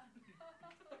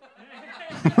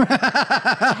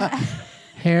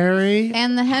 Harry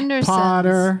And the Hendersons.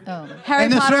 Potter. Oh. Harry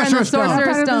And the Potter and the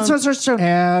Sorcerer's Sorcerer's Stone.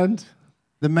 and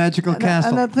The Magical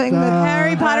Castle. And the thing that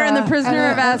Harry Potter and the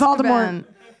Prisoner of Azkaban.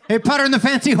 Harry Potter and the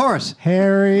Fancy Horse.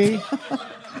 Harry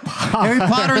Harry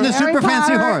Potter and the Harry Super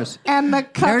Fancy Potter Horse. and the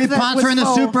cup Harry that Potter was and the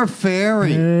full. Super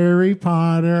Fairy. Harry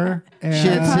Potter Shit,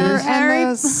 and sis.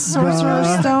 And the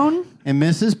Sorcerer's Stone. And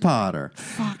Mrs. Potter.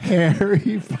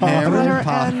 Harry Potter. Harry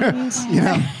Potter. And You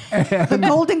know, the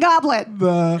Golden Goblet.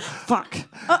 Fuck.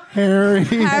 Harry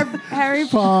Harry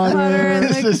Potter. and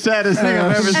it's the saddest thing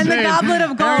I've ever And seen. the Goblet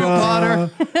of Harry Gold. Potter.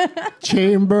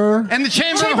 Chamber. And the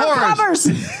Chamber of Chamber of Horrors. Commerce.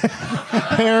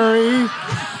 Harry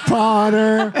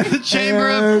Potter. And the Chamber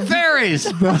of Fairies.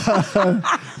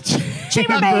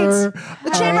 Chambermaids. The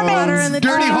Chambermaids. and the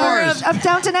Dirty Chamber Whores. Of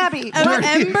Downton Abbey. Ember?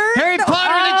 Harry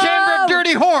Potter and the Chamber of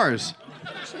Dirty Whores.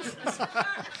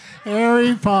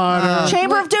 Harry Potter.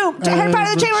 Chamber of Doom. Harry Potter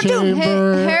and the Chamber of Doom.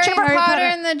 Harry Chamber of Potter Potter.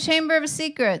 and the Chamber of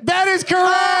Secrets. That is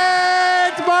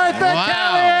correct, Martha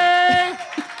Wow.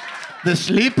 Kelly. The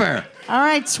Sleeper. All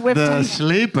right, Swifty. The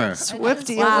Sleeper.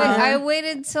 Swifty. I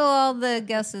waited till all the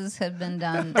guesses had been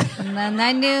done, and then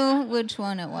I knew which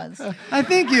one it was. I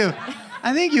think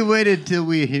you waited till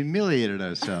we humiliated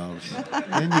ourselves.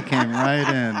 Then you came right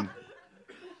in.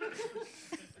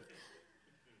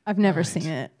 I've never seen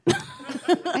it.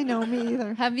 I know, me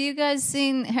either. Have you guys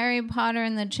seen Harry Potter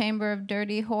and the Chamber of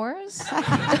Dirty Whores?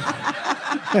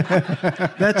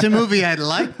 That's a movie I'd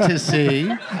like to see.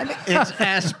 It's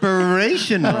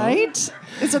aspirational. Right?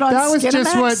 Is it on That was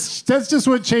Skinamax? that's just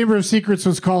what Chamber of Secrets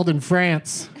was called in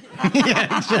France.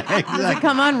 Yeah, exactly. Does it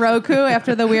come on Roku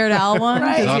after the Weird Al one?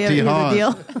 Right. Because he has a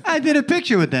deal. I did a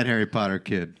picture with that Harry Potter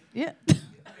kid. Yeah.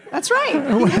 That's right.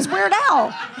 He was Weird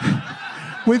Al.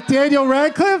 With Daniel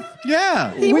Radcliffe?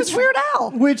 Yeah. He was Weird Al.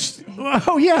 Which,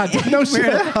 oh yeah, no shit.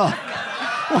 Weird Al.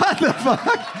 What the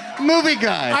fuck? Movie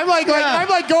guy. I'm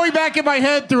like going back in my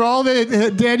head through all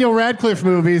the Daniel Radcliffe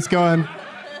movies, going,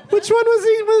 which one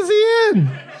was he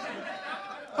in?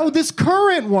 Oh, this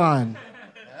current one.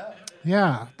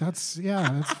 Yeah, that's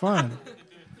fun.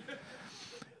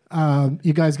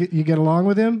 You guys get along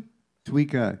with him?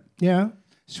 Sweet guy. Yeah.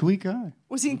 Sweet guy.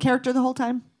 Was he in character the whole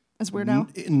time as Weird Al?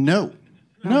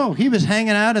 No, he was hanging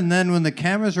out, and then when the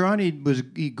cameras are on, he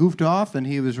goofed off, and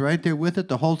he was right there with it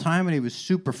the whole time, and he was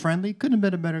super friendly. Couldn't have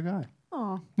been a better guy.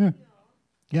 Oh.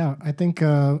 Yeah, I think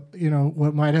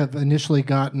what might have initially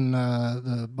gotten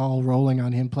the ball rolling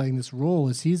on him playing this role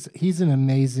is he's an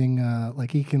amazing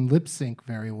he can lip sync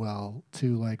very well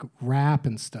to like rap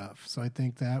and stuff. So I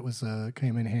think that was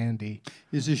came in handy.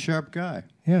 He's a sharp guy.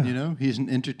 Yeah, he's an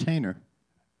entertainer,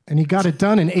 and he got it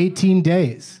done in 18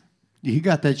 days. He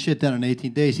got that shit done in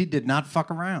 18 days. He did not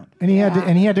fuck around. And he had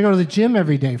to go to the gym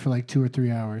every day for like 2 or 3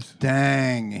 hours.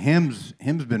 Dang, him's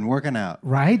been working out.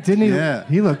 Right? Didn't he? Yeah.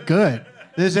 He looked good.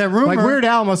 There's that rumor. Like Weird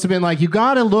Al must have been like, you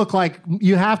have to look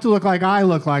like I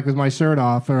look like with my shirt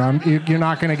off, or you're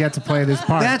not going to get to play this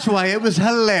part. That's why it was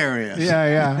hilarious.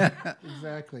 Yeah.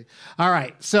 Exactly. All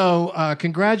right. So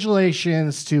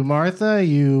congratulations to Martha.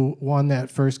 You won that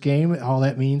first game. All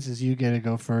that means is you get to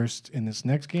go first in this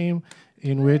next game,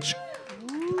 in which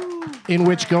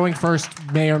going first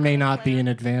may or may not be an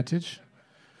advantage.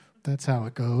 That's how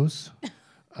it goes.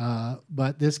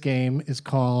 But this game is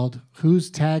called Whose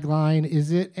Tagline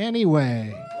Is It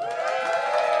Anyway?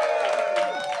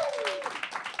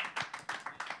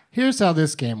 Here's how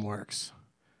this game works.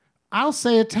 I'll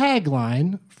say a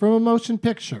tagline from a motion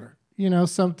picture.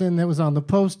 Something that was on the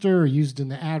poster or used in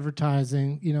the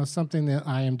advertising. Something that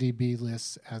IMDb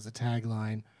lists as a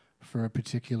tagline for a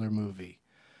particular movie.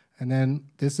 And then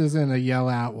this isn't a yell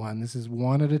out one. This is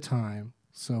one at a time.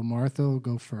 So Martha will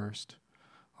go first.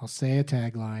 I'll say a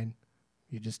tagline.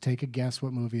 You just take a guess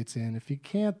what movie it's in. If you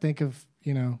can't think of,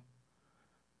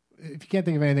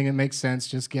 anything that makes sense,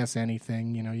 just guess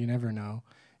anything. You never know.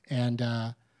 And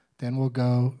then we'll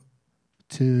go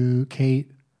to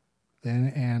Kate,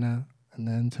 then Anna, and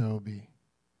then Toby.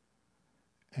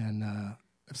 And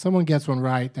if someone gets one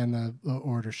right, then the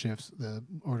order shifts. The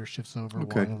order shifts over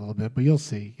one a little bit. But you'll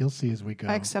see. You'll see as we go.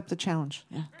 I accept the challenge.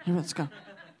 Yeah. Here, let's go.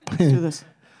 Let's do this.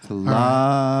 It's a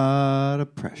lot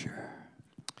of pressure.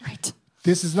 Right.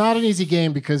 This is not an easy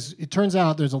game because it turns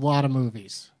out there's a lot of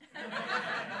movies.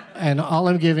 And all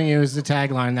I'm giving you is the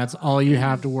tagline. That's all you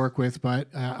have to work with. But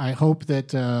I hope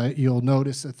that you'll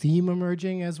notice a theme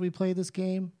emerging as we play this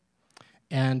game.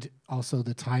 And also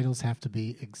the titles have to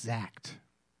be exact.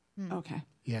 Okay.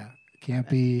 Yeah. It can't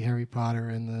be Harry Potter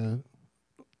and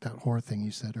that whore thing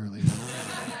you said earlier.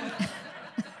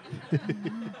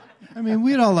 I mean,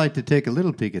 we'd all like to take a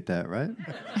little peek at that, right?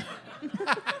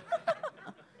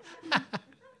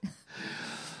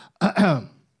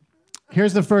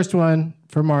 Here's the first one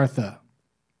for Martha.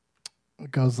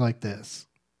 It goes like this.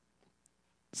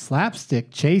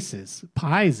 Slapstick chases,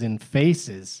 pies in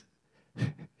faces,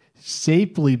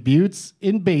 shapely buttes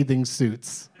in bathing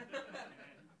suits.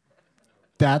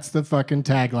 That's the fucking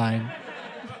tagline.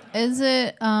 Is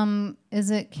it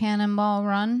Cannonball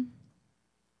Run?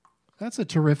 That's a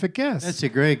terrific guess. That's a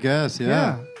great guess,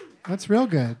 yeah. That's real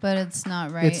good. But it's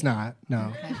not right. It's not,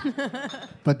 no. Okay.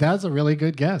 But that's a really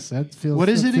good guess. That feels. What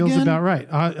is it feels again? About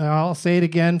right. I'll say it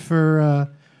again for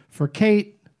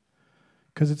Kate,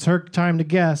 because it's her time to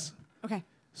guess. Okay.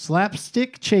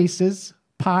 Slapstick chases,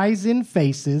 pies in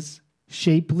faces,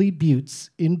 shapely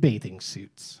buttes in bathing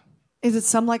suits. Is it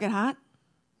Some Like It Hot?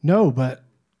 No, but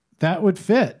that would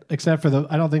fit, except for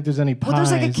I don't think there's any pies. Well,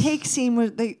 there's like a cake scene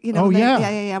where they, yeah,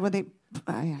 where they,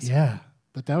 yeah.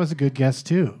 But that was a good guess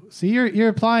too. See, you're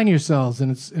applying yourselves,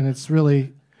 and it's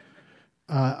really.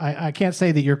 I can't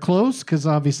say that you're close because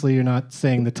obviously you're not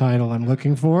saying the title I'm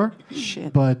looking for.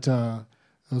 Shit. But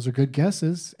those are good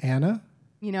guesses, Anna.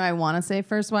 I want to say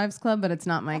First Wives Club, but it's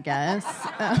not my guess.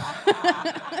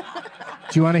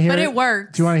 Do you want to hear it? But it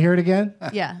works. Do you want to hear it again?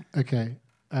 Yeah. Okay.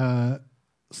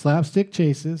 Slapstick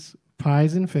chases,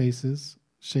 pies in faces,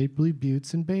 shapely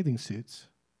buttes in bathing suits.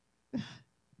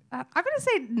 I'm going to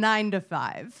say 9 to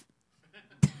 5.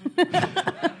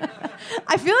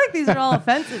 I feel like these are all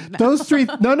offensive now.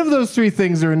 None of those three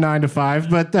things are a 9 to 5,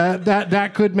 but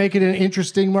that could make it an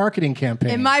interesting marketing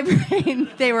campaign. In my brain,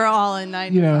 they were all in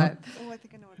 9 to 5. Oh, I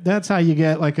think I know what that's how you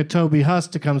get like a Toby Huss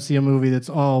to come see a movie that's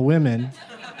all women.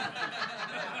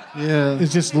 Yeah.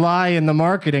 It's just lie in the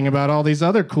marketing about all these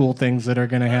other cool things that are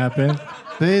going to happen.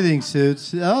 Bathing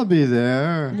suits, I'll be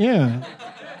there. Yeah.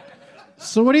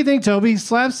 So what do you think, Toby?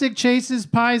 Slapstick chases,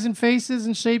 pies in faces,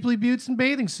 and shapely buttes in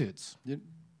bathing suits.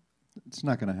 It's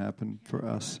not going to happen for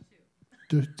us.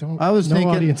 Don't. I was no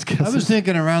thinking. audience I was guesses.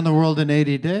 thinking Around the World in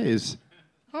 80 Days.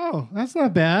 Oh, that's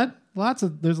not bad.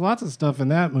 There's lots of stuff in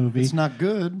that movie. It's not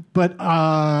good. But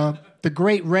The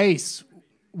Great Race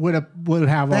would have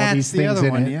all That's these the things other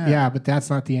in one, it. yeah. But that's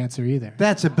not the answer either.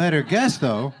 That's a better guess,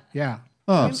 though. Yeah.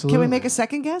 Oh, absolutely. Can we make a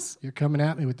second guess? You're coming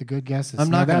at me with the good guesses. I'm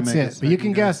not No, gonna that's make a it. But you second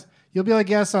can guess. guess. You'll be able to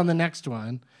guess on the next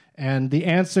one. And the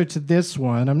answer to this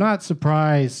one, I'm not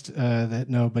surprised that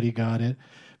nobody got it,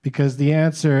 because the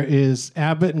answer is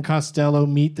Abbott and Costello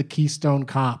meet the Keystone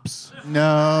Cops.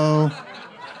 No.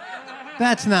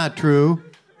 That's not true.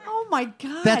 Oh my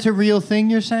God. That's a real thing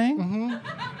you're saying? Mm-hmm.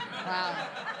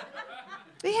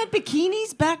 They had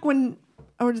bikinis back when,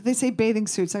 or did they say bathing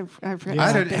suits? I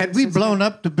forget. Had we blown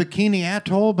up the Bikini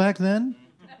Atoll back then?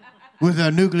 With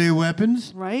our nuclear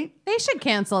weapons? Right? They should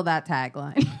cancel that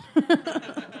tagline.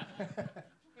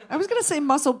 I was going to say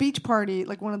Muscle Beach Party,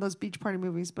 like one of those beach party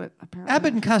movies, but apparently.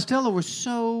 Abbott and Costello were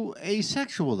so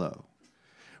asexual, though.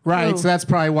 Right, Oh. so that's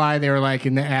probably why they were like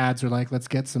in the ads, were like, let's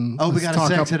get some. Oh, we let's gotta talk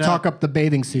sex it up. talk up the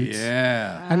bathing suits.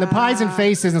 Yeah. And the pies and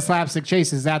faces and slapstick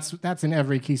chases, that's in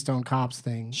every Keystone Cops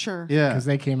thing. Sure. Yeah. Because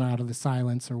they came out of the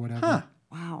silence or whatever. Huh.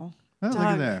 Wow. Oh, look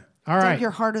at there. All right. Doug,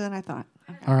 you're harder than I thought.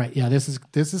 All right, yeah, this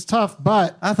is tough,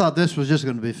 but I thought this was just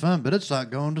going to be fun, but it's like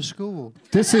going to school.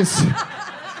 this is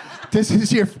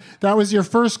that was your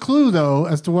first clue though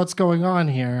as to what's going on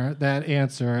here. That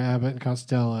answer, Abbott and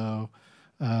Costello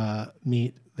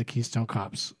meet the Keystone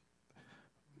Cops.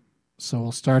 So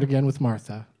we'll start again with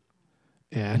Martha.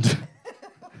 And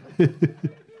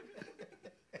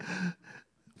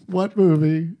what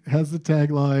movie has the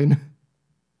tagline,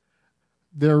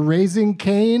 "They're raising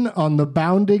Cain on the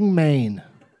bounding main"?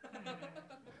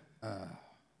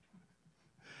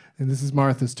 And this is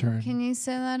Martha's turn. Can you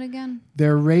say that again?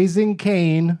 They're raising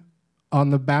Cain on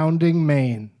the bounding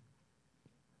main.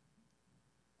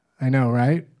 I know,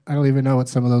 right? I don't even know what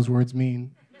some of those words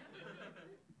mean.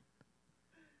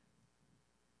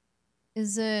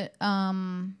 Is it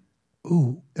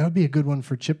Ooh, that would be a good one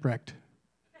for Chipwrecked.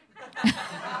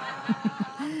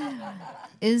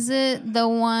 is it the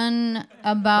one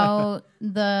about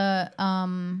the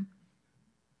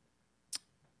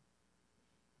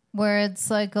where it's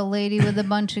like a lady with a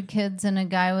bunch of kids and a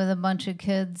guy with a bunch of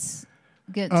kids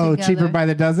get Oh, together? Cheaper by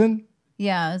the Dozen?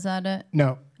 Yeah, is that it?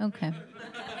 No. Okay.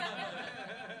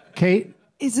 Kate?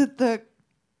 Is it the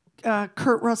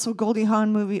Kurt Russell Goldie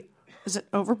Hawn movie? Is it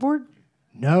Overboard?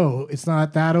 No, it's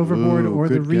not that Overboard Ooh, or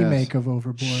the good remake guess. of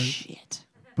Overboard. Shit.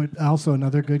 But also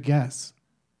another good guess.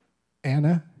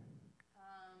 Anna?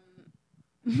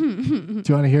 Do you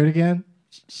want to hear it again?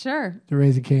 Sure. The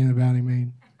Raising Cain and the Bounding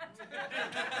Main.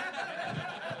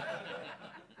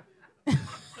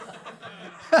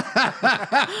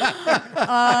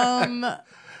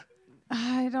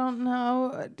 I don't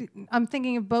know. I'm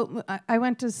thinking of boat. I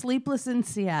went to Sleepless in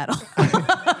Seattle.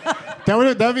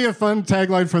 That'd be a fun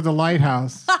tagline for The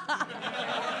Lighthouse.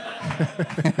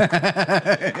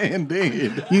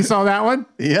 Indeed. You saw that one?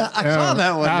 Yeah, I saw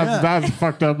that one. That's a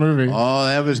fucked up movie. Oh,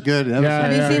 that was good. That Yeah,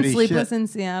 was Have you pretty seen Sleepless shit. in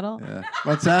Seattle?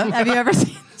 What's that? Have you ever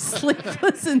seen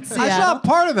Sleepless in Seattle? I saw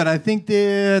part of it. I think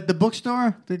the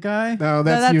bookstore, the guy. No,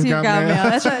 That's You've you Got got Mail. mail.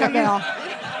 That's right.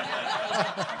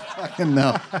 Fucking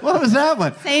no. What was that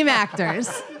one? Same actors.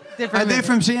 Different Are they movies.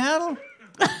 from Seattle?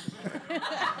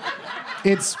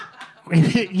 It's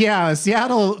yeah.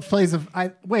 Seattle plays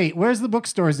wait. Where's the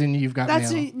bookstores in You've Got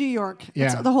That's Mail? New York.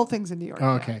 Yeah. The whole thing's in New York.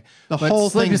 Oh, okay. The whole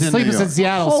thing's in New Sleepless in York.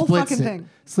 Seattle Whole splits fucking it. thing.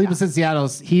 Sleepless in Seattle.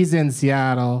 He's in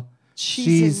Seattle.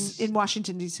 She's in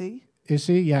Washington, D.C. Is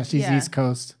she? Yeah, she's Yeah. East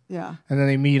Coast. Yeah. And then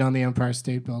they meet on the Empire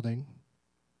State Building,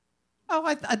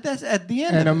 Oh, that's at the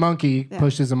end. and a of it. monkey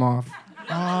pushes him off.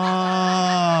 Oh.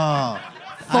 I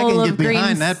Full can of get green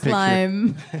behind that picture.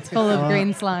 slime. It's full of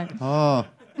green slime. Oh.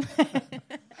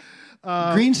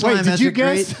 Green Slime did has you a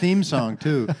great guess? theme song,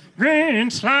 too. Green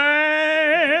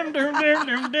slime,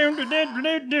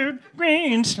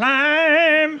 green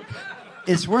slime.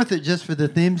 It's worth it just for the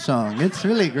theme song. It's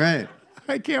really great.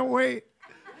 I can't wait.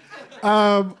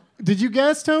 Did you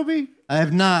guess, Toby? I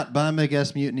have not, but I'm going to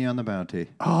guess Mutiny on the Bounty.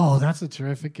 Oh, that's a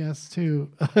terrific guess too.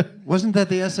 Wasn't that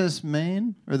the SS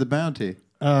Maine or the Bounty?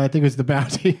 I think it was the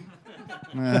Bounty.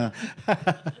 Yeah.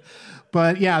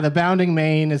 But yeah, the Bounding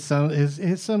Main is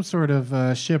some sort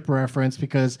of ship reference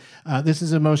because this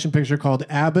is a motion picture called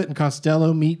Abbott and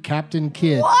Costello Meet Captain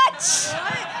Kidd. What?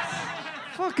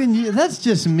 Fucking you, that's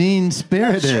just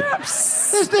mean-spirited.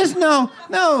 There's no.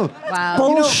 Wow.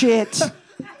 Bullshit.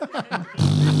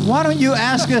 Why don't you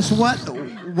ask us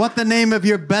what the name of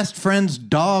your best friend's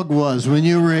dog was when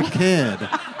you were a kid?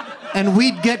 And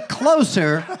we'd get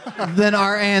closer than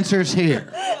our answers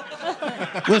here.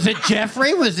 Was it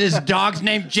Jeffrey? Was his dog's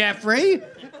name Jeffrey?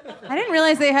 I didn't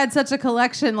realize they had such a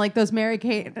collection like those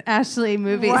Mary-Kate Ashley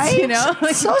movies, Right? you know?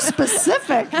 Like, So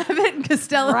specific. Abbott and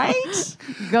Costello. Right?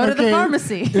 Go to the Okay,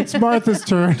 pharmacy. It's Martha's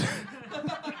turn.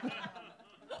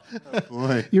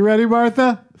 Boy. You ready,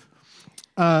 Martha?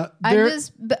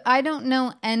 I don't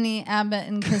know any Abbott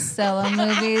and Costello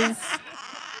movies.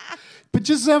 But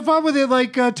just have fun with it.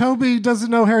 Like Toby doesn't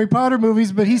know Harry Potter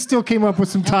movies, but he still came up with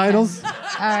some titles. All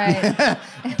right.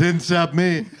 Didn't stop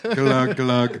me. Glug,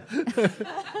 glug.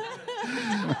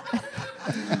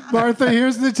 Martha,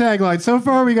 here's the tagline. So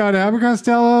far, we got Abbott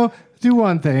Costello, do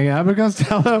one thing. Abbott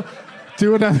Costello,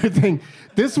 do another thing.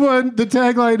 This one, the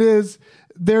tagline is,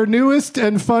 their newest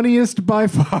and funniest by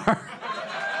far.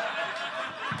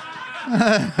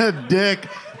 Dick.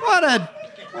 What a...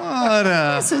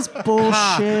 This is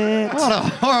bullshit. What a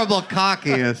horrible cock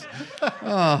he is.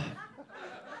 Oh.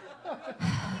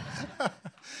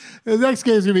 The next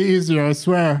game's going to be easier, I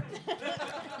swear.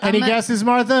 Any guesses,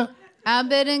 Martha?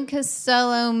 Abbott and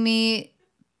Costello meet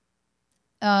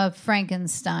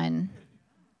Frankenstein.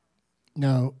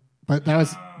 No, but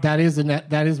that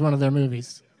is one of their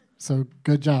movies. So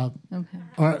good job. Okay.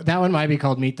 Or that one might be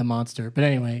called Meet the Monster. But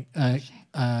anyway,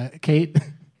 Kate.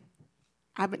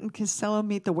 Abbott and Costello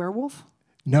meet the werewolf?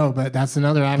 No, but that's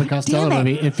another Abbott Costello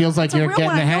movie. It feels like you're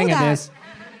getting the hang of this.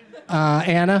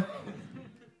 Anna?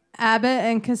 Abbott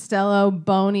and Costello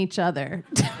bone each other.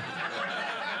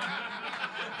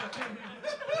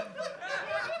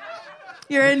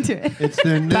 You're into it. It's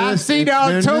their newest. See,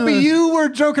 now, Toby, you were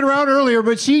joking around earlier,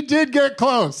 but she did get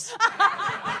close.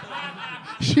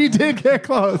 She did get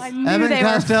close. Abbott and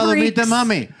Costello meet the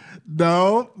mummy.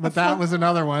 No, but that was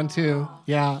another one, too.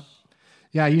 Yeah.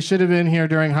 Yeah, you should have been here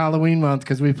during Halloween month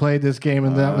because we played this game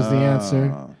and that was the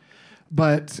answer.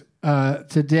 But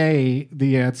today,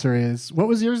 the answer is, what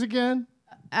was yours again?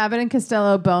 Abbott and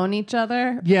Costello bone each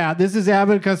other. Yeah, this is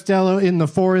Abbott and Costello in the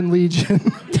Foreign Legion.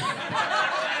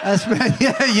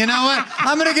 Yeah, you know what?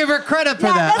 I'm going to give her credit for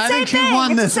that. I think she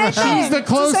won this round. She's the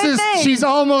closest. She's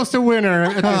almost a winner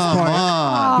at this point.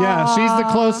 On. Yeah, she's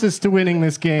the closest to winning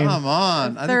this game. Come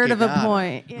on. Third of a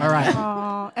point. All right.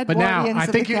 But now I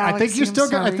think you're still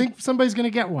going. I think somebody's going to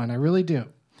get one. I really do.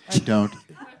 I don't.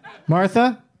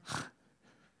 Martha,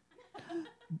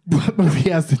 what movie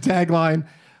has the tagline,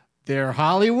 "They're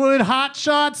Hollywood hot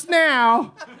shots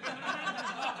now"?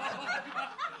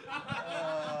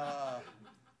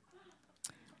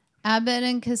 Abbott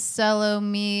and Costello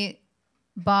meet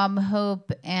Bob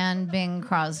Hope and Bing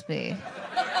Crosby.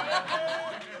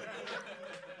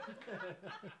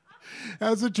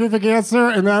 That's a terrific answer,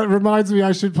 and that reminds me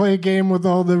I should play a game with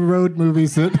all the road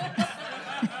movies that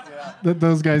that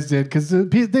those guys did, because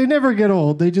they never get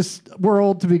old. They just were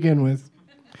old to begin with.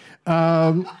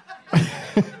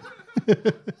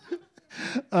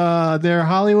 They're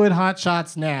Hollywood hot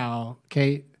shots now,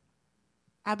 Kate.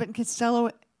 Abbott and Costello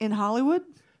in Hollywood?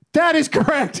 That is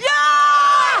correct. Yeah!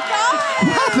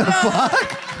 What the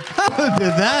fuck? How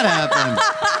did that happen?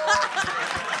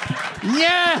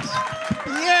 Yes!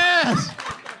 Yes!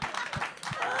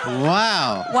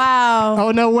 Wow. Wow.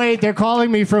 Oh, no, wait. They're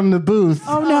calling me from the booth.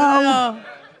 Oh, no.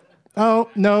 Oh,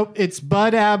 no. It's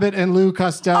Bud Abbott and Lou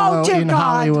Costello in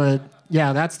Hollywood.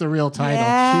 Yeah, that's the real title.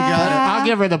 Yeah. She got it. I'll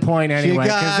give her the point anyway,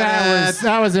 because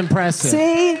that was impressive.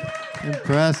 See?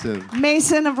 Impressive.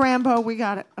 Mason of Rambo, we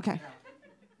got it. Okay.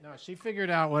 No, she figured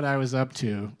out what I was up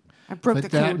to. I broke but the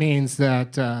that code. means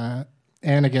that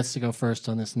Anna gets to go first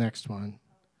on this next one.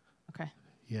 Okay.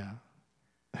 Yeah.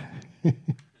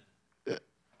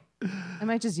 I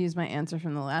might just use my answer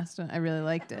from the last one. I really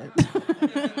liked it.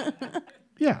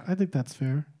 Yeah, I think that's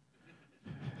fair.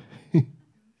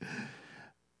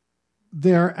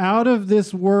 They're out of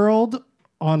this world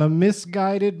on a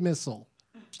misguided missile.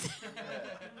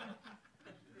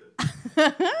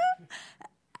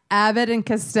 Abbott and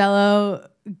Costello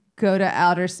go to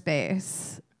outer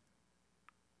space.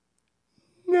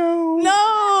 No.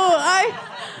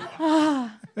 No,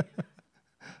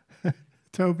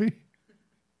 Toby?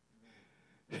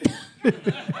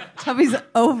 Toby's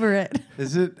over it.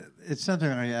 Is it? It's something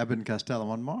like Abbott and Costello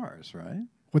on Mars, right?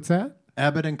 What's that?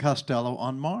 Abbott and Costello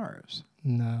on Mars.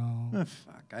 No. Oh,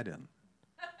 fuck, I didn't.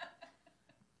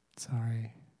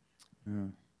 Sorry. Yeah.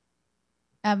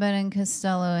 Abbott and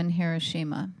Costello in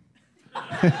Hiroshima.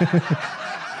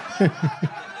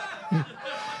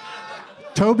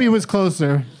 Toby was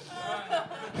closer.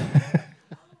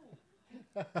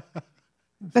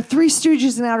 The Three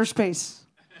Stooges in outer space.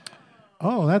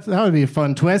 Oh, that would be a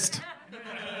fun twist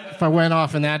if I went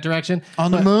off in that direction.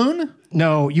 On the moon?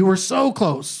 No, you were so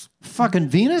close. Fucking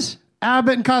Venus?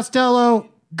 Abbott and Costello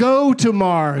go to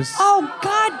Mars. Oh,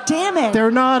 God damn it.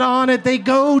 They're not on it. They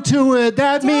go to it.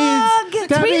 That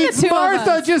means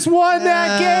Martha just won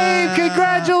that game.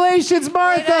 Congratulations,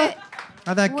 Martha.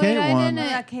 I thought Kate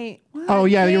won. Kate. Oh,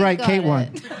 yeah, you're right. Kate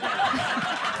won.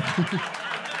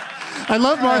 I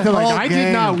love Martha. Like, I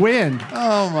did not win.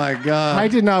 Oh, my God. I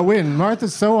did not win.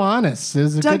 Martha's so honest.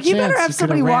 There's a Doug, good you chance better have you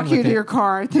somebody could have walk ran you with to it. your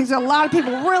car. There's a lot of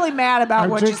people really mad about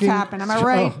what just happened. Am I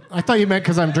right? Oh, I thought you meant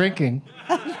because I'm drinking.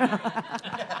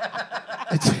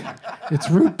 It's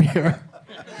root beer.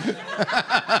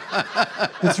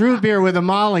 It's root beer with a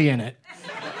Molly in it.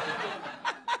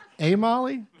 A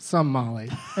Molly? Some Molly.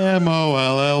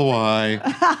 Molly.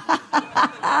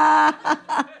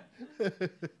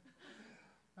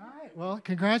 Well,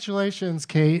 congratulations,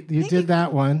 Kate. You did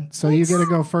that one. So you get to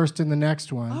go first in the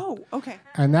next one. Oh, okay.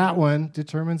 And that one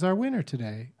determines our winner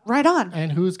today. Right on.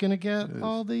 And who's going to get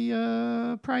all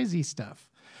the prizey stuff.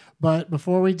 But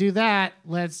before we do that,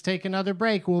 let's take another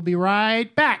break. We'll be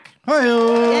right back.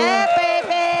 Yeah,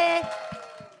 baby.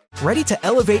 Ready to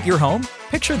elevate your home?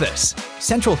 Picture this: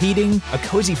 central heating, a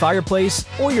cozy fireplace,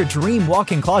 or your dream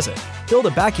walk-in closet. Build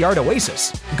a backyard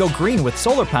oasis, go green with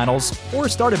solar panels, or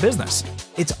start a business.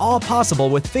 It's all possible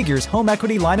with Figure's home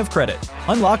equity line of credit.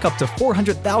 Unlock up to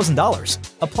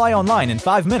 $400,000. Apply online in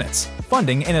 5 minutes.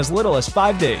 Funding in as little as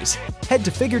 5 days. Head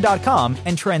to Figure.com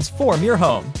and transform your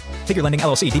home. Figure Lending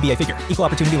LLC, DBA Figure, Equal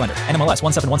Opportunity Lender, NMLS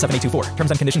 1717824.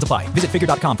 Terms and conditions apply. Visit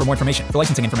Figure.com for more information. For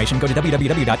licensing information, go to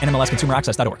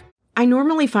www.nmlsconsumeraccess.org. I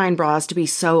normally find bras to be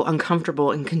so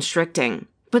uncomfortable and constricting,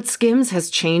 but Skims has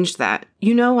changed that.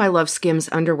 You know I love Skims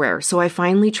underwear, so I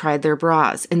finally tried their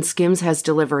bras, and Skims has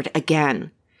delivered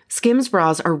again. Skims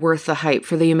bras are worth the hype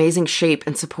for the amazing shape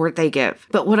and support they give,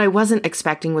 but what I wasn't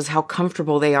expecting was how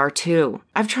comfortable they are too.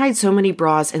 I've tried so many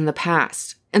bras in the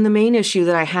past, and the main issue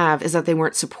that I have is that they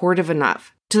weren't supportive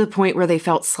enough, to the point where they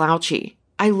felt slouchy.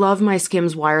 I love my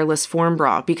Skims wireless form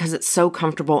bra because it's so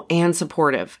comfortable and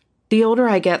supportive. The older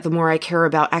I get, the more I care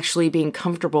about actually being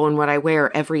comfortable in what I wear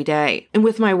every day. And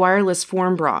with my wireless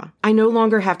form bra, I no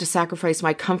longer have to sacrifice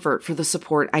my comfort for the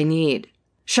support I need.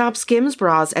 Shop Skims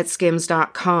bras at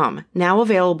skims.com, now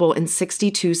available in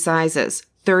 62 sizes,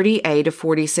 30A to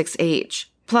 46H.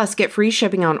 Plus, get free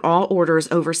shipping on all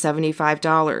orders over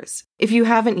 $75. If you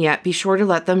haven't yet, be sure to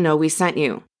let them know we sent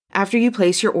you. After you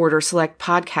place your order, select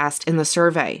Podcast in the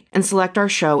survey, and select our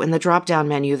show in the drop-down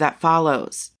menu that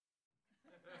follows.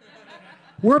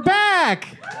 We're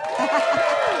back!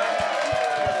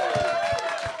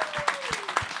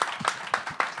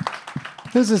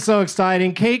 This is so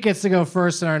exciting. Kate gets to go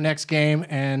first in our next game,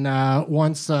 and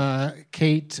once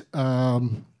Kate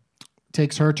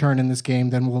takes her turn in this game,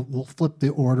 then we'll flip the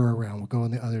order around. We'll go in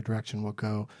the other direction. We'll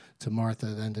go to Martha,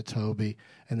 then to Toby,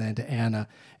 and then to Anna.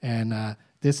 And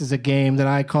this is a game that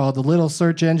I call the little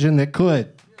search engine that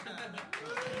could.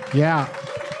 Yeah.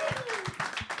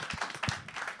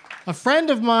 A friend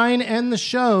of mine and the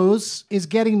show's is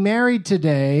getting married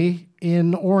today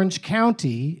in Orange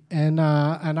County, and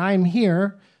I'm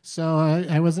here, so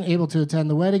I wasn't able to attend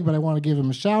the wedding, but I want to give him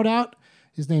a shout out.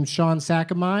 His name's Sean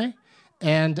Sakamai,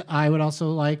 and I would also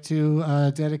like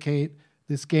to dedicate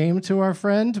this game to our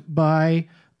friend by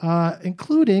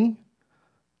including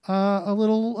a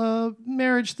little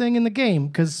marriage thing in the game,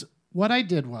 because what I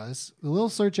did was, the little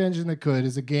search engine that could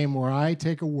is a game where I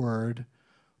take a word,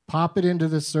 pop it into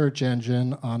the search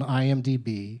engine on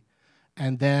IMDb,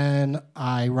 and then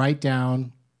I write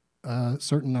down a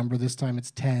certain number. This time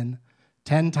it's 10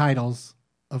 titles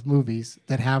of movies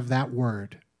that have that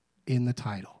word in the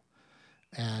title.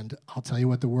 And I'll tell you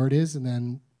what the word is, and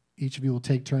then each of you will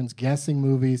take turns guessing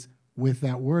movies with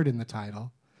that word in the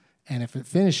title. And if it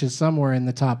finishes somewhere in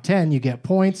the top 10, you get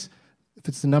points. If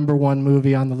it's the number one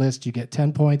movie on the list, you get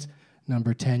 10 points.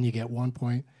 Number 10, you get 1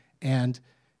 point. And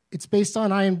it's based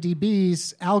on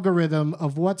IMDb's algorithm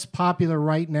of what's popular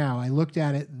right now. I looked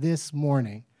at it this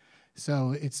morning.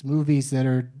 So it's movies that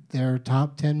are their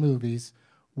top 10 movies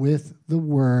with the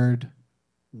word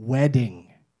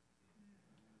wedding.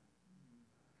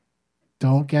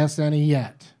 Don't guess any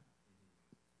yet.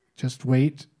 Just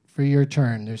wait for your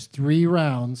turn. There's 3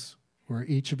 rounds where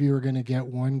each of you are going to get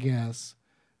one guess,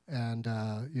 and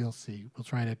you'll see. We'll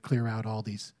try to clear out all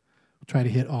these. We'll try to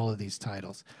hit all of these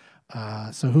titles.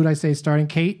 So who'd I say starting?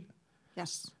 Kate?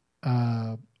 Yes.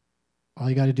 All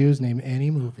you got to do is name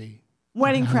any movie.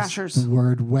 Wedding Crashers. The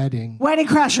word wedding. Wedding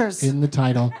Crashers. In the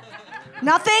title.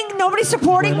 Nothing? Nobody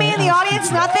supporting me in the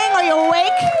audience? Nothing? Are you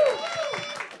awake?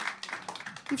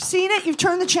 You've seen it? You've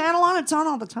turned the channel on? It's on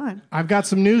all the time. I've got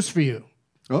some news for you.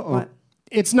 Uh-oh. What?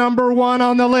 It's number 1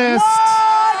 on the list.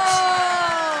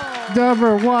 What?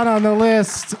 Number 1 on the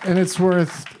list, and it's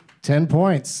worth 10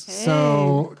 points.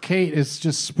 So Kate is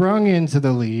just sprung into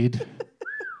the lead.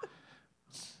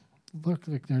 Look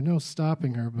like there's no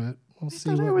stopping her, but we'll see.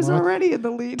 I was already in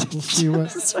the lead. We'll see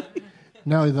what.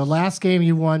 No, the last game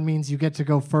you won means you get to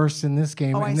go first in this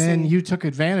game, and then you took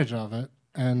advantage of it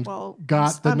and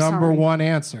got the number one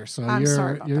answer. So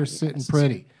you're sitting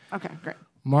pretty. Okay, great.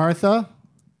 Martha?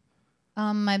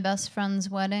 My best friend's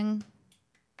wedding.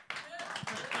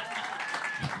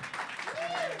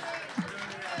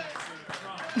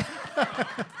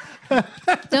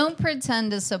 Don't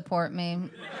pretend to support me.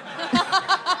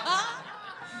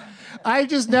 I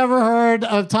just never heard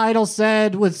a title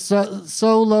said with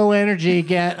so low energy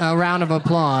get a round of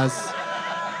applause.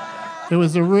 It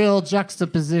was a real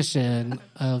juxtaposition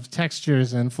of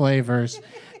textures and flavors.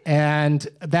 And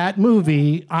that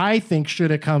movie, I think,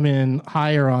 should have come in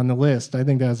higher on the list. I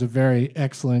think that was a very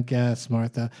excellent guess,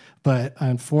 Martha. But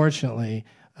unfortunately,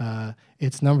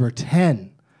 it's number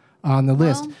 10 on the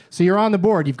list. So you're on the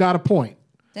board. You've got a point.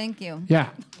 Thank you. Yeah,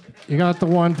 you got the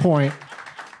 1 point.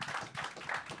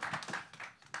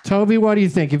 Toby, what do you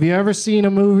think? Have you ever seen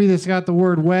a movie that's got the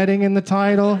word wedding in the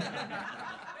title?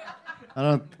 I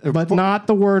don't. But not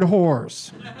the word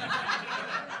whores.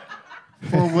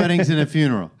 4 weddings and a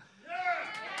funeral.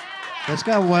 That's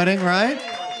got wedding, right?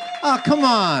 Oh, come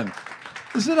on.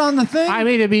 Is it on the thing? I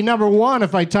mean, it'd be number 1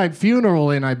 if I type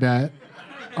funeral in, I bet.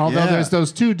 Although there's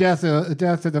those 2 Death of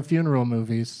the Funeral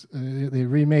movies. They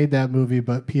remade that movie,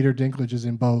 but Peter Dinklage is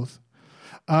in both.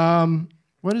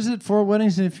 What is it? 4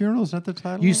 weddings and a funeral? Is that the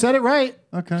title? You said it right.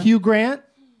 Okay. Hugh Grant.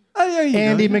 Oh, there you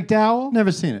Andy go. McDowell.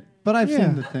 Never seen it, but I've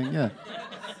seen the thing, yeah.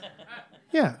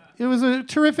 Yeah, it was a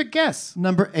terrific guess.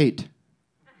 Number 8.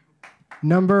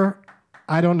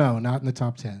 I don't know, not in the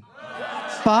top 10.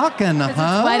 Fucking,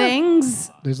 huh?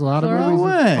 Weddings. There's a lot of No movies.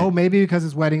 way. Oh, maybe because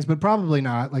it's weddings, but probably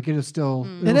not. Like it is still.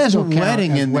 It has still count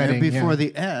wedding as in there wedding, before yeah.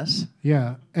 the S.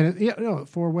 Yeah, and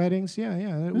 4 weddings. Yeah,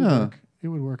 that would work. It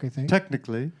would work, I think.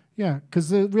 Technically. Yeah, because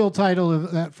the real title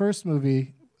of that first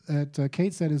movie that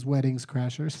Kate said is Weddings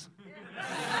Crashers.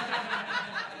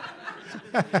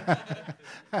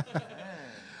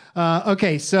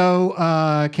 Okay,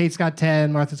 so Kate's got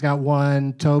 10, Martha's got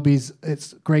 1, Toby's,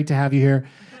 it's great to have you here.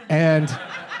 And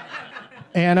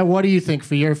Anna, what do you think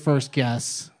for your first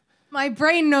guess? My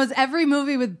brain knows every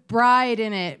movie with bride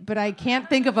in it, but I can't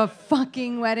think of a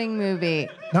fucking wedding movie.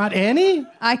 Not any?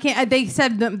 I can't. They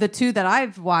said the 2 that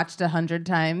I've watched 100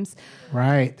 times.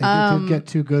 Right, they did get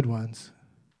 2 good ones.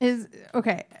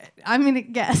 Okay, I'm gonna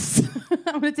guess.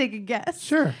 I'm gonna take a guess.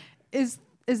 Sure.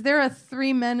 Is there a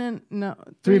 3 men and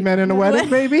 3 men in a wedding,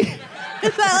 baby?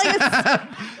 Is that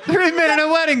like 3 men in a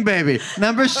wedding, baby.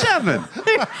 Number 7. Isn't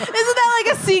that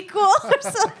like a sequel or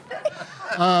something?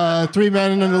 3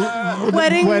 men in a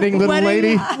Wedding, little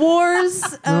lady. Wars.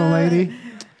 Little lady.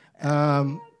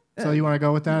 So you want to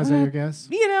go with that? Is that your guess?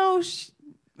 You know, it's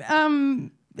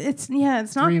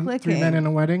not clicking. 3 men in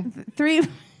a wedding? 3.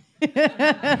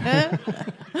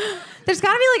 There's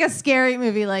got to be like a scary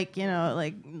movie, like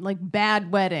like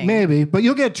Bad Wedding. Maybe, but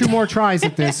you'll get 2 more tries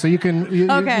at this, so you can.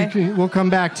 We'll come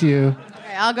back to you.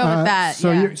 Okay, I'll go with that.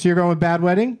 So you're going with Bad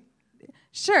Wedding?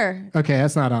 Sure. Okay,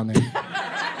 that's not on there.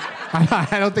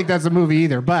 I don't think that's a movie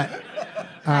either, but.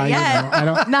 Not yet. I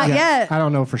don't, Not yet. I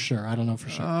don't know for sure.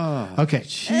 Oh, okay,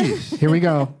 jeez. Here we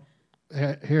go.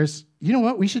 Here's. You know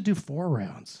what? We should do 4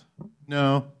 rounds.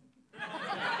 No.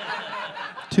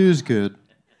 2's good.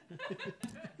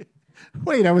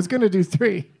 Wait, I was going to do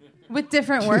 3. With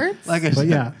different words? Like I But said.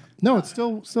 yeah. No, it's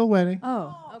still wedding.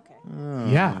 Oh,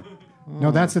 okay. Yeah.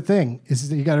 No, that's the thing. Is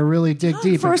that you got to really dig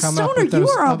deep For and a come up stoner, with you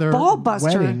those are a other ball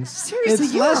buster. weddings. Seriously,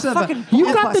 It's you are less a of a- fucking You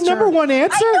ball got the buster. number 1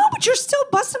 answer? I know, but you're still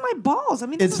busting my balls. I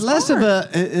mean, It's less of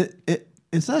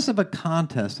it's less of a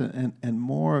contest and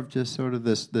more of just sort of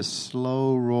this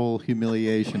slow roll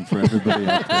humiliation for everybody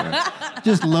out there.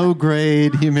 Just low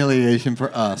grade humiliation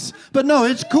for us. But no,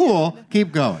 it's cool.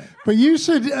 Keep going. But you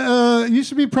should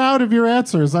be proud of your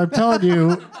answers. I'm telling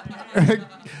you.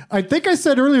 I think I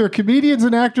said earlier, comedians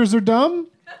and actors are dumb.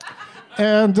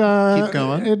 And keep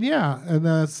going.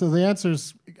 And so the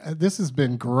answers. This has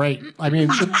been great. I mean,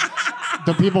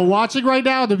 the people watching right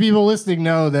now, the people listening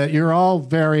know that you're all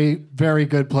very, very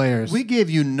good players. We gave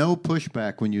you no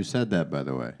pushback when you said that, by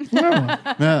the way. No.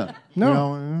 Yeah.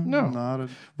 No. No. No.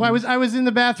 Well, I was in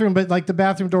the bathroom, but like the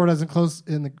bathroom door doesn't close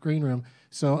in the green room,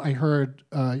 so I heard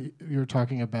you were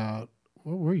talking about.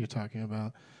 What were you talking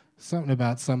about? Something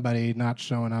about somebody not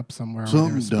showing up somewhere where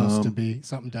they were supposed to be.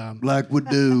 Something dumb. Like we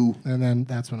do. And then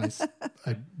that's when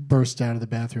I burst out of the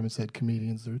bathroom and said,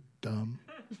 "Comedians are dumb."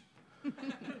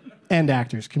 And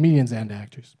actors, comedians and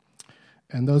actors.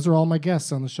 And those are all my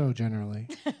guests on the show generally.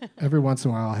 Every once in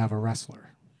a while I'll have a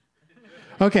wrestler.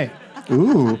 Okay.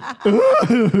 Ooh.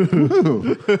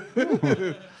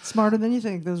 Smarter than you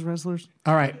think, those wrestlers.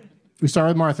 All right. We start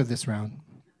with Martha this round.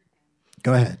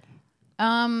 Go ahead.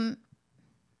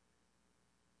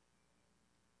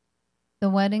 The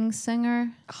Wedding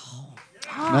Singer.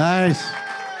 Nice.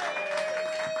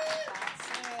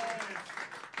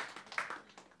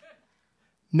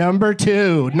 Number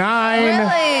 2. 9.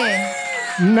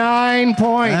 Really? 9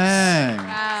 points. Dang.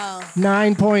 Wow.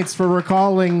 9 points for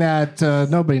recalling that.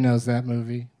 Nobody knows that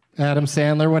movie. Adam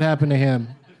Sandler, what happened to him?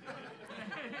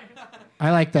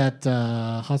 I like that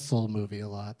Hustle movie a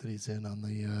lot that he's in on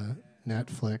the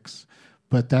Netflix.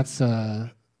 But that's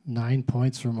 9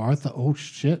 points for Martha. Oh,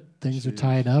 shit. Things are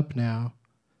tied up now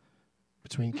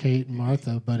between Kate and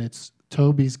Martha, but it's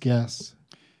Toby's guess.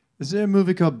 Is there a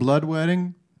movie called Blood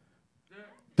Wedding?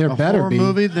 There better horror be.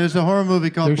 Movie? There's a horror movie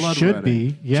called There Blood should Wedding.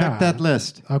 be, yeah. Check that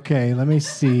list. Okay, let me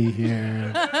see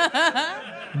here. It's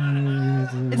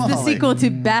the sequel to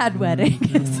Bad Wedding.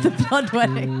 It's the Blood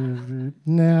Wedding.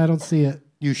 Nah, I don't see it.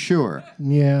 You sure?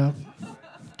 Yeah.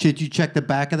 Did you check the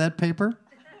back of that paper?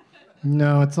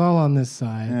 No, it's all on this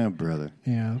side. Oh, brother.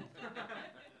 Yeah.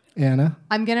 Anna?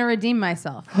 I'm gonna redeem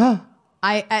myself.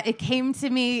 It came to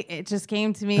me. It just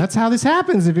came to me. That's how this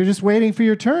happens. If you're just waiting for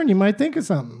your turn, you might think of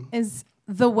something. Is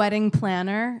The Wedding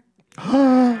Planner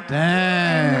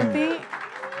Dang. movie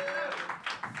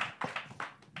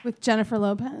with Jennifer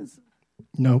Lopez?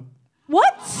 Nope.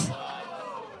 What?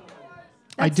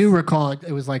 I do recall it.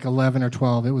 It was like 11 or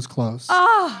 12. It was close.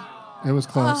 It was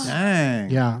close. Dang.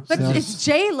 Yeah. But that it's was,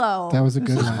 J-Lo. that was a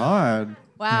good one. Hard.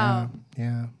 Wow.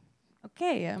 Yeah.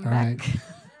 Okay, I'm All back. right.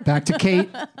 Back to Kate.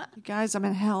 You guys, I'm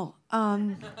in hell.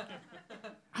 I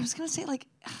was gonna say, like,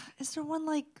 is there one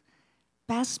like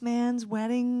Best Man's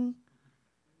Wedding?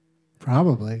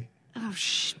 Probably. Oh,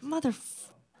 son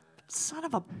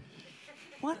of a,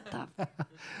 what the?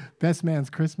 Best Man's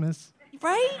Christmas.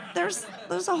 Right? There's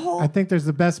a whole. I think there's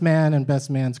the Best Man and Best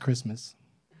Man's Christmas.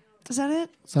 Is that it?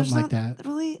 Something There's like not that.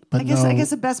 Really? But I guess no-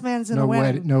 the Best Man's in no the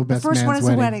wedding. wed- no Best The first one Man's is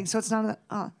a Wedding. wedding, so it's not.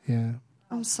 Yeah.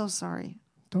 I'm so sorry.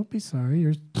 Don't be sorry.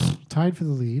 You're tied for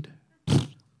the lead.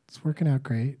 It's working out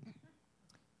great.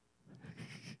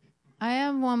 I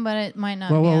have one, but it might not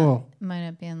Whoa, be whoa, on, whoa. might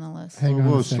not be on the list. Hang on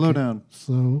Whoa, a slow second. down.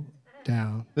 Slow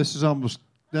down. This is almost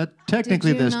that.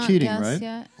 Technically, Did you that's not cheating, guess right?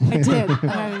 Yet? I did. And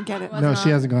I didn't get it. No, she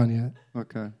hasn't gone yet.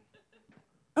 Okay.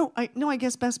 Oh, I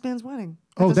guess Best Man's Wedding.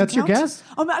 Oh, Does it that's your count? guess?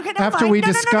 Oh, okay, never After mind. we No,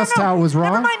 no, no, discussed no, no. how it was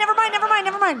wrong?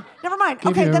 Never mind.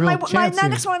 Give Okay, you a then real my chance here.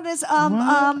 next one is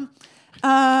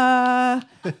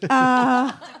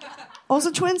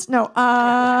Olsen Twins? No.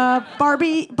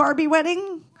 Barbie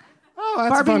Wedding? Oh, that's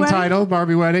Barbie a fun Wedding? title,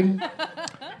 Barbie Wedding.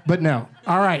 But no.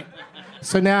 All right.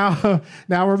 So now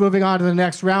we're moving on to the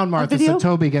next round, Martha. video? So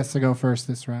Toby gets to go first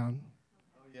this round.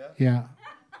 Oh, yeah?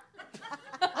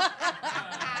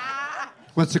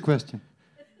 What's the question?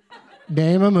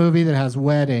 Name a movie that has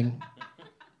wedding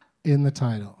in the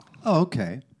title. Oh,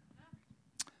 okay.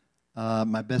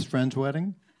 My best friend's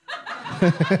wedding.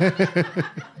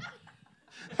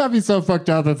 That'd be so fucked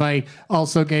up if I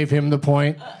also gave him the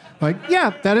point. Like,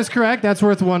 yeah, that is correct. That's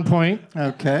worth 1 point.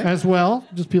 Okay. As well.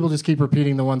 People just keep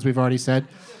repeating the ones we've already said.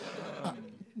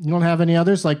 You don't have any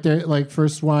others like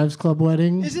First Wives Club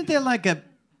Wedding? Isn't there like a?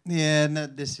 Yeah, no,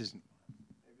 this isn't.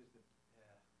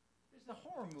 There's a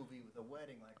horror movie with a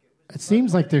wedding like it. It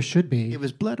seems like there should be. It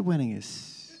was Blood Wedding.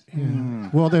 Is.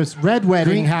 Yeah. Well, there's Red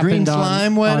Wedding Green happened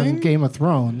Slime on Wedding? Game of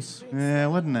Thrones. Yeah,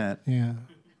 wasn't that? Yeah.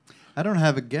 I don't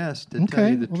have a guess to tell Okay.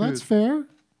 you the Well, truth. that's fair.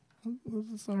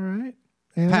 That's all right.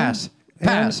 Anna? Pass.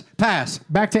 Pass. Pass.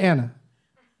 Back to Anna.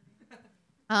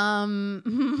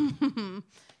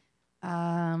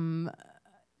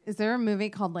 Is there a movie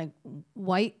called like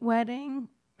White Wedding?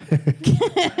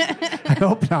 I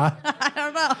hope not. I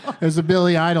don't know. There's a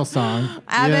Billy Idol song.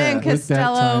 Abbott and with that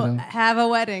Costello title. have a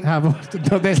wedding. No,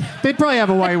 they'd probably have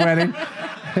a white wedding.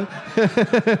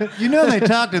 You know they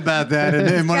talked about that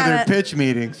in one of their Got it. pitch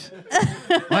meetings.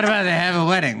 What about they have a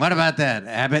wedding? What about that?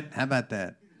 Abbott, how about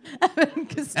that? Abbott and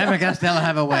Costello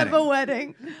have a wedding. Have a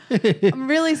wedding. I'm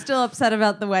really still upset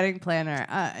about the wedding planner.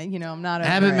 I'm not over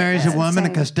Abbott it. marries a It's woman and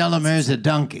insane. Costello marries a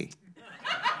donkey.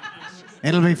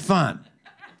 It'll be fun.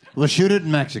 We'll shoot it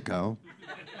in Mexico.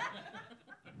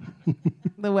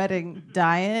 The wedding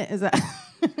diet is that?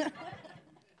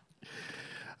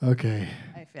 Okay.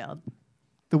 I failed.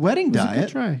 The wedding It was a good diet?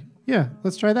 try. Yeah,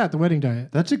 let's try that. The wedding diet.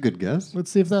 That's a good guess.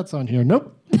 Let's see if that's on here.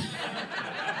 Nope.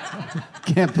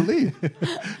 Can't believe.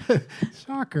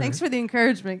 Shocker. Thanks for the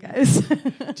encouragement, guys.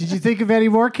 Did you think of any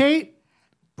more, Kate?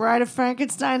 Bride of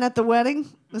Frankenstein at the Wedding,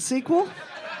 the sequel?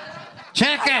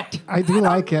 Check it. I do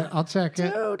like it. I'll check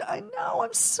it. Dude, I know.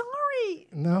 I'm sorry. movie.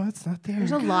 No, it's not there.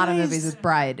 There's a lot of Guys, movies with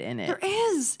Bride in it. There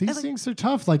is. These And, like, things are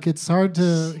tough. Like it's hard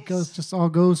to. It goes just all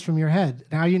goes from your head.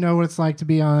 Now you know what it's like to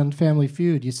be on Family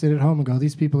Feud. You sit at home and go,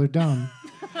 "These people are dumb."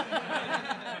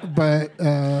 But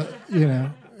you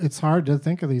know, it's hard to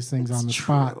think of these things on the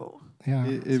spot. Yeah,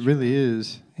 It really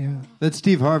is. yeah. That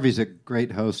Steve Harvey's a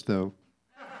great host, though.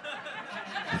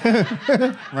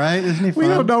 Right? Isn't he fun? We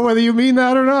don't know whether you mean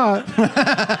that or not.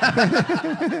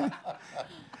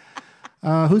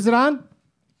 Who's it on?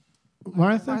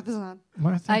 Martha? Martha's on.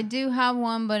 Martha? I do have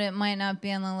one, but it might not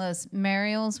be on the list.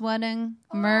 Muriel's wedding.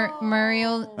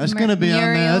 Muriel. That's gonna be on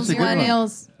there. That's a good one.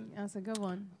 Muriel's. That's a good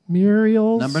one.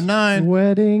 Muriel's Number 9.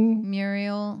 wedding.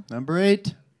 Muriel. Number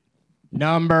 8.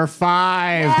 Number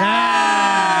 5.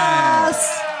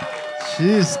 Yes.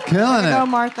 She's killing Go, it.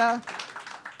 Martha.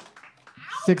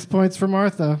 6 points for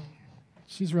Martha.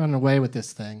 She's running away with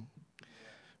this thing.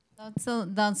 That's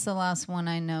the last one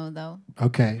I know, though.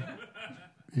 Okay.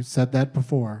 You've said that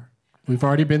before. We've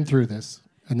already been through this.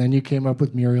 And then you came up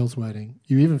with Muriel's wedding.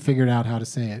 You even figured out how to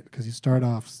say it because you start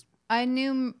off. I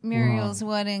knew Muriel's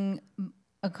wedding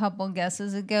a couple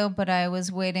guesses ago, but I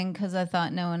was waiting because I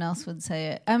thought no one else would say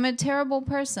it. I'm a terrible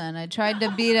person. I tried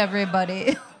to beat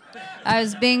everybody. I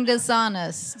was being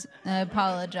dishonest. I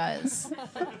apologize.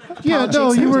 Yeah,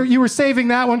 no, you were saving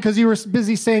that one because you were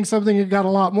busy saying something that got a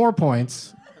lot more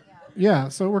points. Yeah,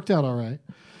 so it worked out all right.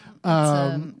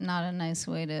 It's not a nice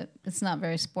way to. It's not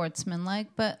very sportsmanlike,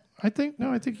 but I think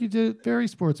you did it very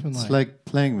sportsmanlike. It's like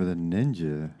playing with a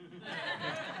ninja.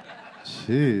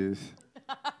 Jeez.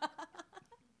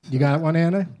 You got one,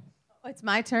 Anna? Oh, it's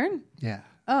my turn? Yeah.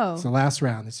 Oh. It's the last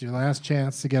round. It's your last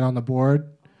chance to get on the board.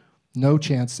 No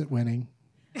chance at winning.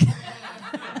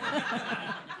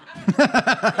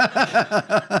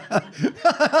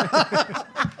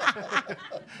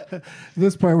 At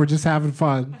this point, we're just having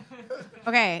fun.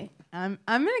 Okay. I'm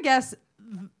going to guess,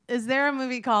 is there a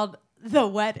movie called The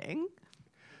Wedding?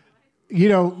 You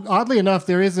know, oddly enough,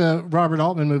 there is a Robert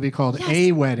Altman movie called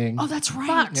A Wedding. Oh, that's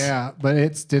right. Yeah, but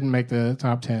it didn't make the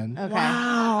top 10. Okay.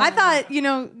 Wow. I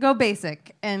thought, go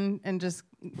basic and just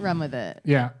run with it.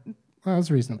 Yeah, well, that's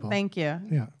reasonable. Thank you.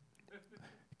 Yeah.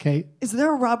 Kate? Is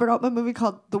there a Robert Altman movie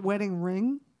called The Wedding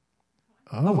Ring?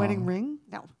 Oh. A Wedding Ring?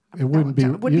 No. It wouldn't be.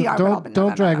 It wouldn't be Robert Altman.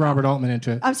 Don't drag Robert Altman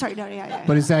into it. I'm sorry. No, yeah.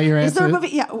 But is that your answer? Is there a movie?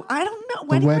 Yeah, I don't know.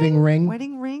 The Wedding Ring?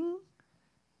 Wedding Ring?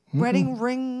 Wedding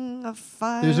Ring of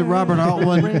Fire. There's a Robert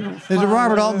Altman. Ring of There's a Fire.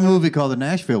 Robert Altman movie called The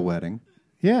Nashville Wedding.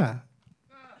 Yeah.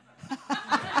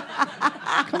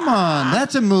 Come on,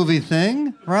 that's a movie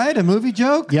thing, right? A movie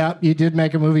joke? Yeah, you did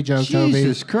make a movie joke, Toby.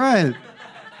 Jesus Christ.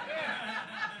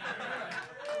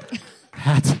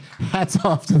 Hats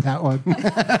off to that one.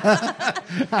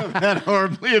 That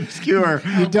horribly obscure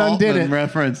You done did Altman it.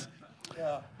 reference.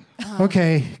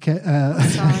 Okay.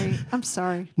 Sorry. I'm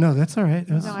sorry. No, that's all right.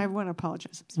 No, I want to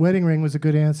apologize. Wedding Ring was a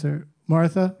good answer.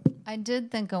 Martha? I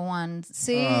did think of one.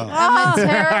 See, I'm a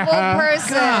terrible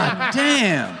person. God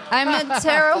damn. I'm a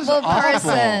terrible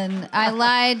person. I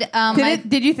lied.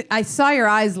 I saw your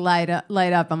eyes light up.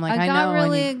 I'm like, I got know.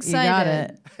 really when excited. You got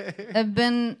it.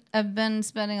 I've been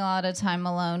spending a lot of time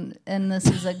alone, and this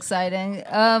is exciting.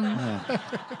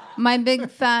 My big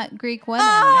fat Greek wedding.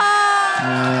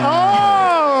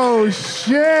 Oh,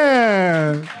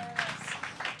 shit.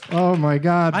 Oh, my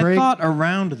God. I thought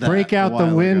around that. Break out the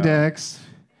Windex.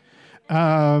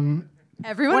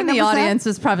 Everyone in the audience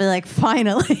is probably like,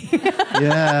 finally.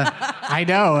 Yeah. I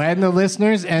know. And the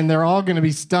listeners, and they're all going to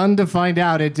be stunned to find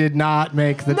out it did not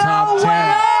make the top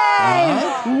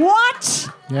 10. What?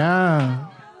 Yeah.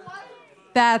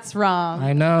 That's wrong.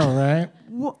 I know, right?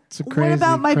 It's a crazy, what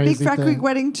about My Big crazy Fat thing. Greek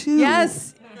Wedding too?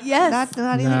 Yes. That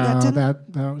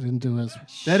didn't do as.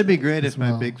 That'd be great if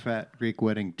well. My Big Fat Greek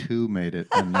Wedding 2 made it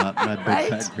and not My Big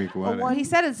Fat Greek Wedding. Well, he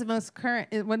said it's the most current.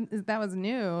 That was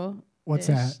new. What's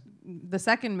that? The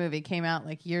second movie came out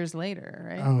like years later,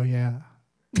 right? Oh yeah.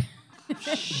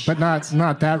 But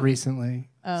not that recently.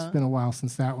 It's been a while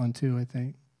since that one too, I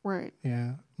think. Right.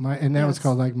 Yeah. That was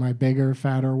called like My Bigger,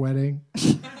 Fatter Wedding.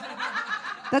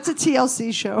 That's a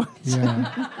TLC show.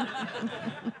 Yeah.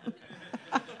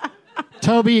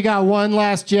 Toby, you got one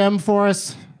last gem for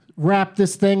us? Wrap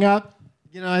this thing up.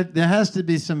 You know, there has to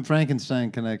be some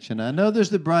Frankenstein connection. I know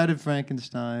there's the Bride of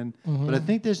Frankenstein, but I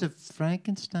think there's a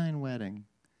Frankenstein wedding.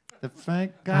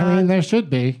 I mean, there should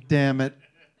be. Damn it.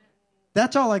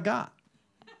 That's all I got.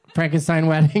 Frankenstein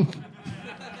wedding.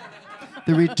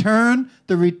 The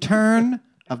return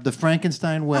of the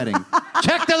Frankenstein wedding.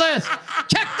 Check the list.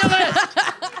 Check the list.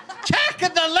 Check the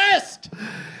list.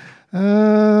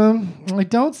 I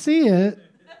don't see it.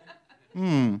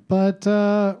 But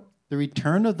The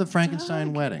Return of the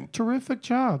Frankenstein Wedding. Terrific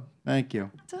job. Thank you.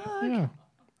 Doug, Yeah.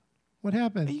 What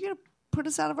happened? are you going to put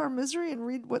us out of our misery and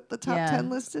read what the top 10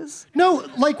 list is? No,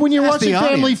 like when you're Ask watching the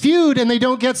Family audience. Feud and they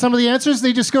don't get some of the answers,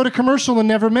 they just go to commercial and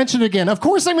never mention it again. Of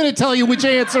course I'm going to tell you which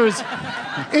answers.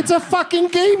 It's a fucking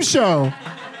game show.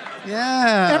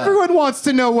 Yeah. Everyone wants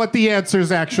to know what the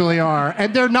answers actually are,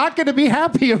 and they're not going to be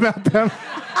happy about them.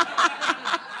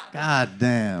 God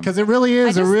damn. Because it really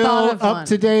is I a just real thought of one.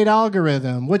 up-to-date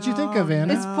algorithm. What'd you think of,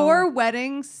 Anna? Is Four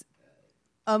Weddings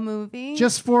a movie?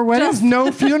 Just 4 weddings, Just-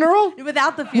 no funeral?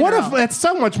 Without the What funeral. if it's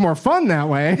so much more fun that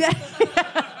way?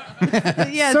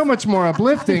 Yeah, So much more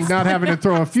uplifting not having to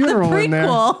throw a funeral in there.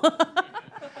 prequel.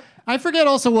 I forget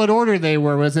also what order they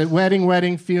were. Was it wedding,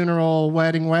 wedding, funeral,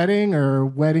 wedding, wedding, or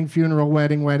wedding, funeral,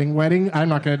 wedding, wedding, wedding? I'm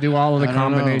not going to do all of the I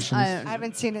don't know. combinations. I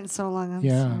haven't seen it in so long. I'm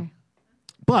Yeah. sorry.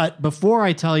 But before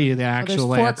I tell you the There's actual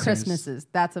Four answers, Christmases.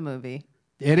 That's a movie.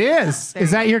 it is. There Is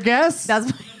you that go. your guess?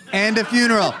 That's And a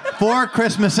funeral. 4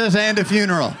 Christmases and a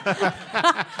funeral.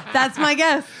 that's my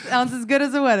guess. Sounds as good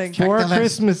as a wedding. Four the list.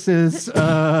 Christmases.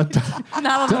 Not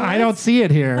on the I don't list. see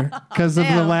it here because of the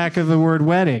Damn. lack of the word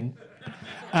wedding.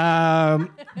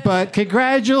 But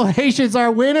congratulations,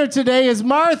 our winner today is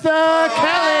Martha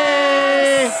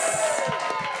Kelly.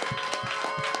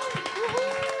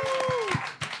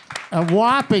 A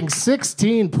whopping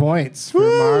 16 points for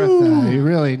Martha. You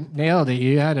really nailed it.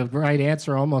 You had a right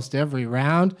answer almost every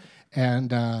round,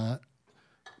 and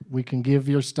we can give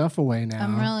your stuff away now.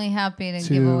 I'm really happy to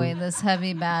to- give away this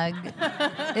heavy bag.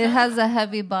 It has a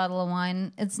heavy bottle of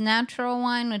wine. It's natural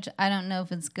wine, which I don't know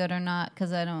if it's good or not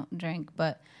because I don't drink,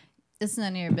 but it's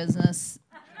none of your business.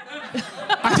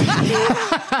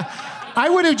 I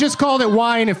would have just called it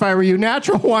wine if I were you.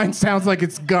 Natural wine sounds like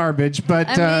it's garbage, but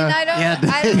I mean, I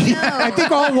don't know. I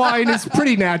think all wine is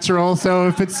pretty natural. So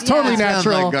if it's totally Sounds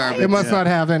natural, like garbage, it must yeah. not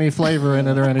have any flavor in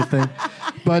it or anything.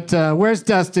 But where's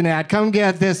Dustin at? Come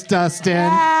get this, Dustin.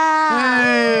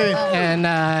 Hey. And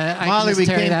I Molly, can we just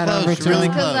carry came that close, over to really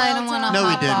him. close. I don't wanna No, we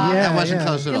hop didn't. off. That wasn't Yeah.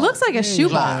 close at It all. looks like a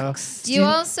shoebox. You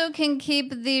also can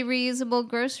keep the reusable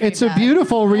grocery It's a bag.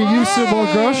 beautiful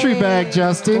reusable grocery bag,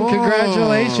 Justin.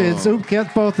 Congratulations. Oop,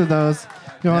 get both of those.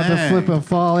 You don't have to Dang. flip and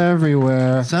fall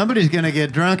everywhere. Somebody's going to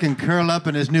get drunk and curl up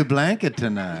in his new blanket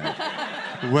tonight.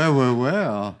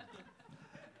 Well.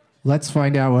 Let's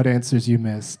find out what answers you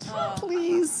missed.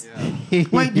 Please.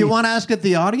 Wait, you want to ask if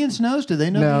the audience knows? Do they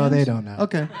know? No, the they answer? don't know.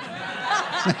 Okay.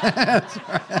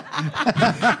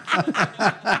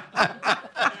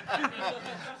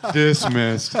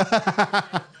 Dismissed.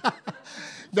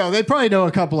 No, they probably know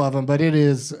a couple of them, but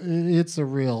it's a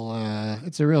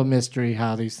real mystery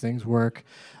how these things work.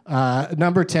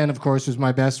 Number 10, of course, was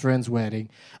My Best Friend's Wedding.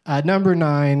 Number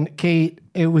 9, Kate,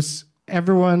 it was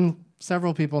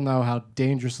several people know how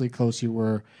dangerously close you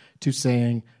were to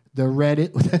saying the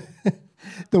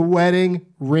wedding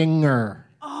ringer.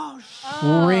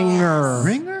 Ringer.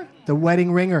 Ringer? The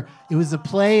Wedding Ringer. It was a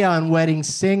play on Wedding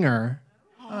Singer.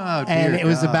 Oh, And dear it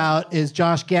was God. about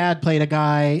Josh Gad played a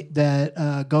guy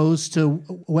that goes to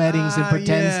weddings and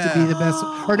pretends to be the best.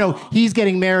 Or no, he's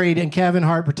getting married and Kevin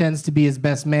Hart pretends to be his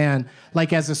best man,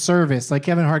 like as a service. Like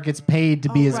Kevin Hart gets paid to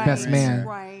be his best man.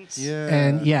 Right.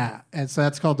 Yeah. And so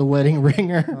that's called The Wedding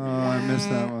Ringer. Oh, I missed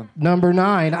that one. Number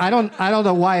 9. I don't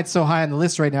know why it's so high on the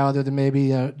list right now, other than maybe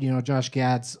Josh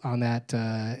Gad's on that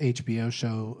HBO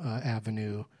show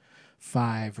Avenue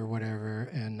 5 or whatever,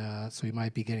 and so he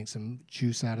might be getting some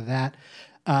juice out of that.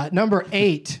 Number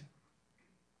 8,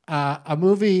 a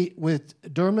movie with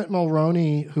Dermot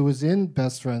Mulroney, who was in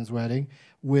Best Friend's Wedding,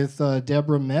 with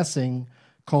Deborah Messing,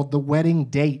 called The Wedding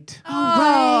Date.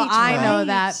 Oh, I know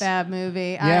that bad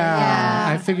movie.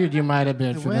 I figured you might have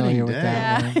been familiar with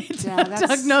that one.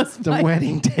 Doug knows The my-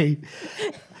 Wedding Date.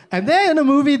 And then a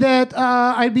movie that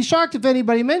I'd be shocked if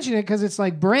anybody mentioned it because it's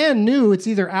like brand new. It's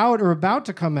either out or about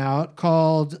to come out,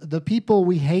 called The People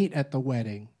We Hate at the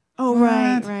Wedding. Oh,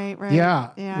 right.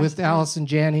 Yeah, with Allison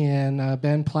Janney and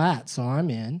Ben Platt. So I'm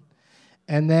in.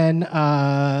 And then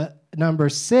number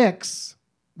 6,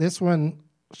 this one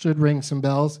should ring some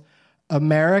bells.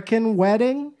 American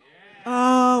Wedding.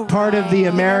 Oh, Part of the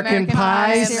American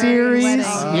Pie series. Wedding.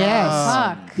 Yes.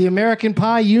 Fuck. The American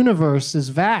Pie universe is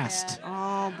vast.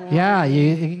 Oh, boy. Yeah,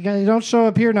 you don't show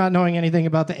up here not knowing anything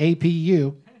about the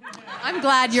APU. I'm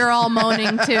glad you're all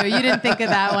moaning too. You didn't think of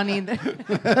that one either.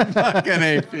 Fucking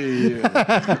APU.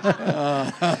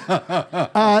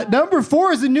 Number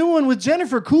 4 is a new one with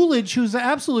Jennifer Coolidge, who's an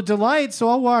absolute delight, so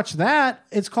I'll watch that.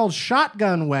 It's called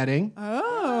Shotgun Wedding.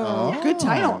 Oh, good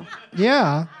title.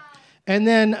 Yeah. And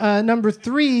then number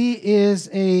 3 is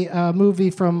a movie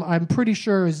from, I'm pretty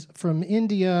sure is from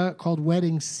India, called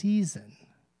Wedding Season.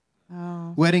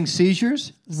 Wedding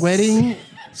seizures? Wedding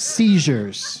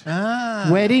seizures.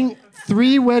 Ah.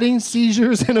 Three wedding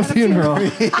seizures and a funeral.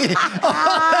 That's a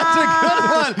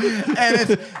good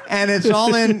one. And it's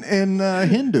all in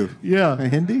Hindu. Yeah.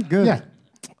 Hindi? Good. Yeah.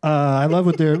 I love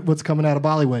what's coming out of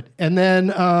Bollywood. And then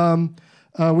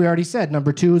we already said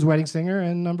number 2 is Wedding Singer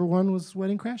and number 1 was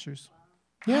Wedding Crashers.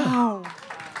 Yeah. Wow.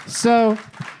 So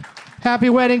happy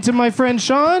wedding to my friend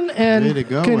Sean, and Way to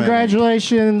go,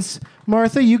 congratulations,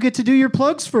 Martha. You get to do your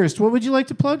plugs first. What would you like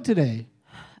to plug today?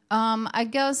 I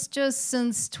guess just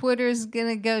since Twitter's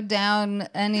gonna go down at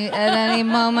any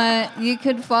moment, you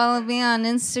could follow me on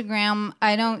Instagram.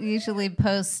 I don't usually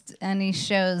post any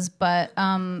shows, but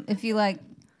if you like,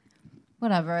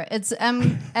 whatever. It's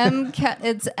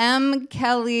it's M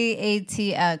Kelly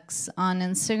ATX on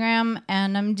Instagram,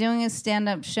 and I'm doing a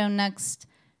stand-up show next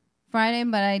Friday,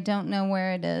 but I don't know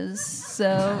where it is.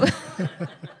 So.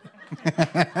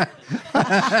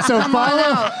 So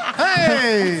follow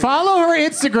her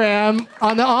Instagram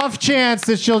on the off chance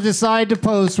that she'll decide to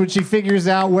post when she figures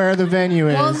out where the venue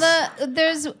is. Well,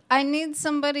 I need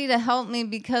somebody to help me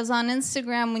because on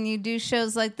Instagram when you do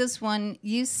shows like this one,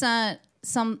 you sent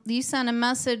a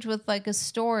message with like a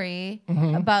story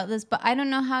about this, but I don't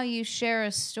know how you share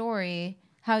a story.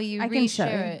 How you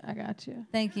reshare it. I got you.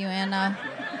 Thank you, Anna.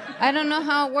 I don't know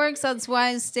how it works. That's why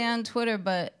I stay on Twitter,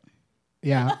 but.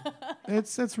 Yeah,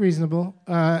 it's reasonable.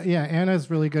 Yeah,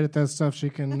 Anna's really good at that stuff. She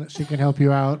can help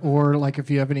you out, or like if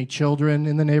you have any children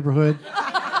in the neighborhood.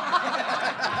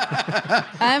 I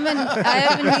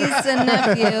have a niece and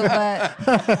nephew,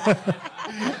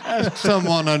 but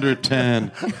someone under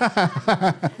 10.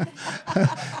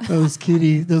 those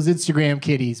Instagram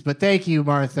kitties. But thank you,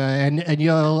 Martha, and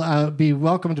you'll be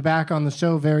welcomed back on the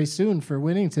show very soon for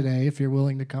winning today if you're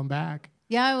willing to come back.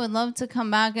 Yeah, I would love to come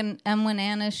back, and when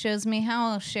Anna shows me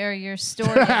how, I'll share your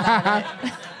story about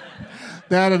it.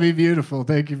 That'll be beautiful.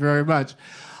 Thank you very much.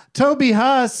 Toby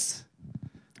Huss.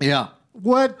 Yeah.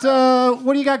 What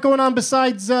do you got going on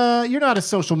besides, you're not a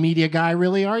social media guy,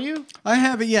 really, are you? I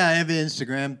have an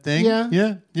Instagram thing.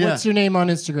 Yeah? Yeah. What's your name on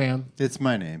Instagram? It's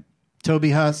my name.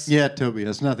 Toby Huss? Yeah, Toby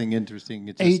Huss. Nothing interesting.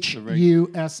 It's just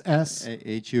Huss.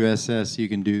 Huss. You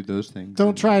can do those things.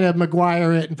 Don't try to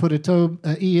McGuire it and put a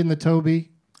E in the Toby.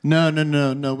 No.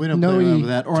 We don't play around with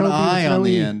that. Or Toby an I on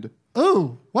the end.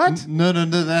 Ooh, what? No.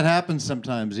 That happens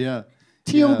sometimes, yeah.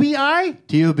 T-O-B-I?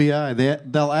 T-O-B-I.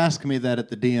 They'll ask me that at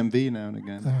the DMV now and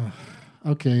again.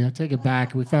 Okay, I take it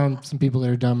back. We found some people that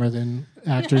are dumber than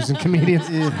actors and comedians.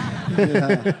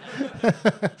 Yeah.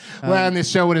 Well, and this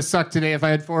show would have sucked today if I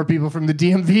had 4 people from the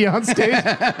DMV on stage.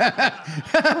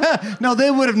 No, they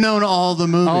would have known all the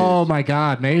movies. Oh, my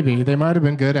God, maybe. They might have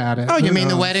been good at it. Oh, you mean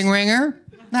The Wedding Ringer?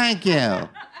 Thank you.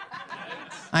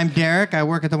 I'm Derek. I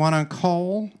work at the one on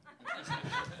Cole.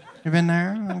 You been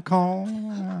there on Cole?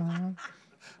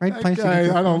 Great place.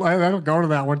 I don't go to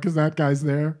that one because that guy's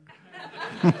there.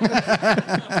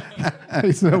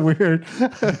 He's so weird.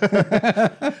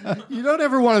 You don't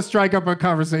ever want to strike up a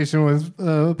conversation with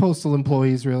postal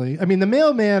employees, really. I mean, the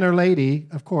mailman or lady,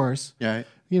 of course. Yeah.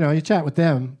 You know, you chat with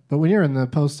them, but when you're in the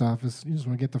post office, you just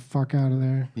want to get the fuck out of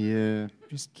there. Yeah.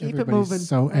 Just keep it moving.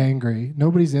 So angry.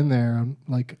 Nobody's in there. I'm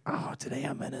like, oh, today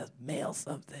I'm gonna mail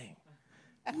something.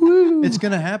 Woo. It's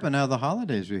going to happen now the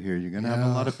holidays are here. You're going to have a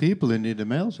lot of people who need to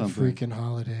mail something. Freaking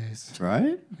holidays.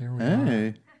 Right? Here we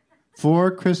are.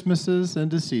 4 Christmases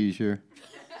and a seizure.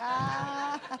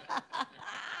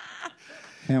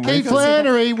 Kate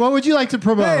Flannery, what would you like to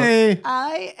promote? Hey.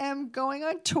 I am going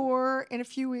on tour in a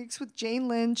few weeks with Jane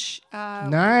Lynch.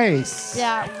 Nice.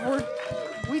 Yeah,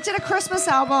 we did a Christmas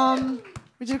album.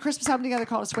 We did a Christmas album together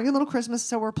called A Swingin' Little Christmas.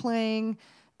 So we're playing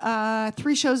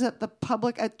 3 shows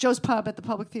at Joe's Pub at the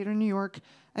Public Theater in New York.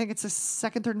 I think it's the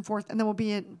 2nd, 3rd, and 4th. And then we'll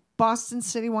be at Boston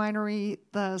City Winery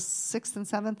the 6th and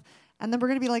 7th. And then we're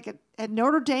going to be like at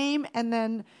Notre Dame and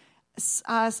then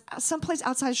someplace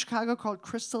outside Chicago called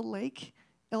Crystal Lake,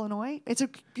 Illinois. It's a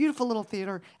beautiful little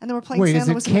theater. And then we're playing San Luis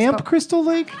Wait, is it Camp Crystal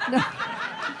Lake? No.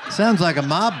 Sounds like a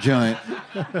mob joint.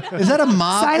 Is that a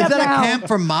mob? Sign is up that now. a camp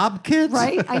for mob kids?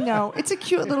 Right? I know. It's a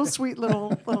cute little, sweet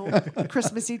little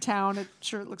Christmassy town. It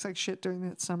sure looks like shit during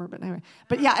the summer, but anyway.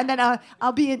 But yeah, and then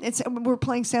I'll be in. We're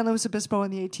playing San Luis Obispo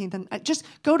on the 18th, and just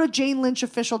go to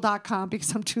janelynchofficial.com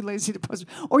because I'm too lazy to post.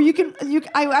 Or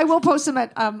I will post them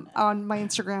on my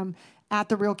Instagram at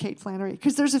The Real Kate Flannery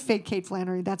because there's a fake Kate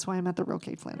Flannery. That's why I'm at The Real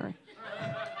Kate Flannery.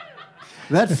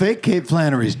 That fake Kate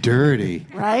Flannery's dirty.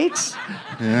 Right?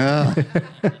 Yeah.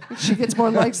 She gets more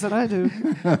likes than I do.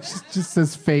 Just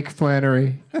says fake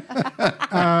Flannery.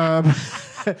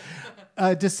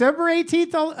 December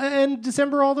 18th and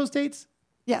December, all those dates?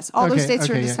 Yes, all those dates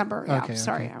are in December. Yeah, Okay,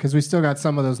 sorry. Because we still got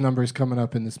some of those numbers coming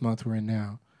up in this month we're in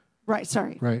now. Right,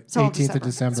 sorry. Right, It's all 18th of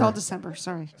December. It's all December,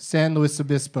 sorry. San Luis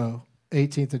Obispo,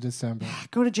 18th of December.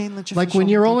 Go to Jane Lynch. Like when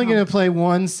you're only going to play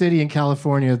one city in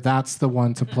California, that's the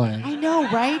one to play. I know,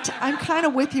 right? I'm kind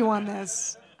of with you on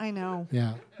this. I know.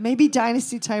 Yeah. Maybe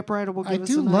Dynasty Typewriter will give us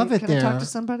a night. I do love it Can there. I talk to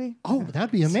somebody? Oh,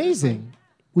 that'd be amazing.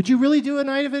 Would you really do a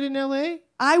night of it in L.A.?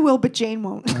 I will, but Jane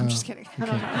won't. I'm just kidding. I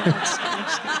don't know. I'm just kidding.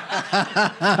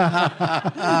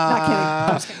 Not kidding.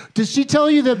 I'm just kidding. Does she tell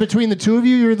you that between the two of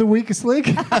you, you're the weakest link?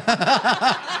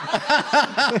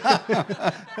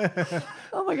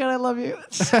 Oh my God, I love you.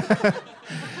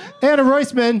 Anna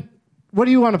Roisman, what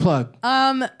do you want to plug?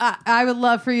 I would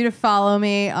love for you to follow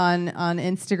me on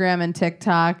Instagram and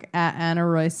TikTok at Anna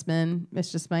Roisman.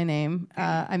 It's just my name.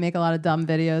 I make a lot of dumb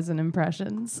videos and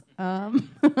impressions.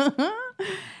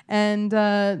 And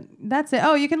that's it.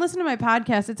 Oh, you can listen to my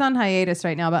podcast. It's on hiatus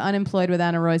right now, but Unemployed with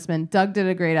Anna Roisman. Doug did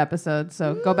a great episode,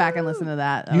 so go back and listen to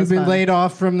that. You've been laid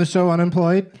off from the show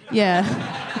Unemployed? Yeah.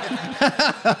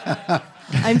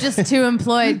 I'm just too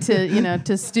employed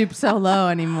to stoop so low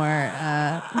anymore.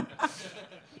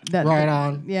 Right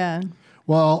on. Yeah.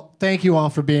 Well, thank you all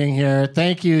for being here.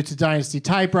 Thank you to Dynasty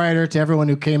Typewriter, to everyone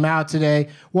who came out today.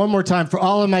 One more time for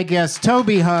all of my guests,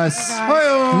 Toby Huss,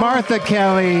 Martha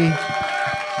Kelly,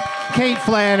 Kate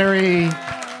Flannery,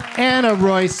 Anna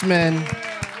Roisman.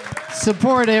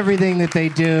 Support everything that they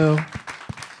do.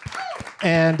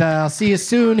 And I'll see you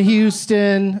soon,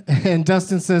 Houston. And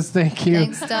Dustin says thank you.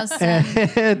 Thanks, Dustin.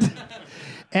 And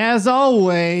as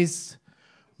always,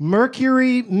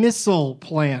 Mercury Missile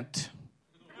Plant.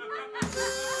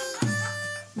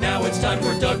 Now it's time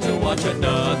for Doug to watch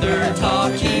another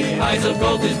talkie. Eyes of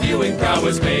gold, his viewing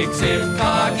prowess makes him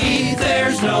cocky.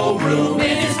 There's no room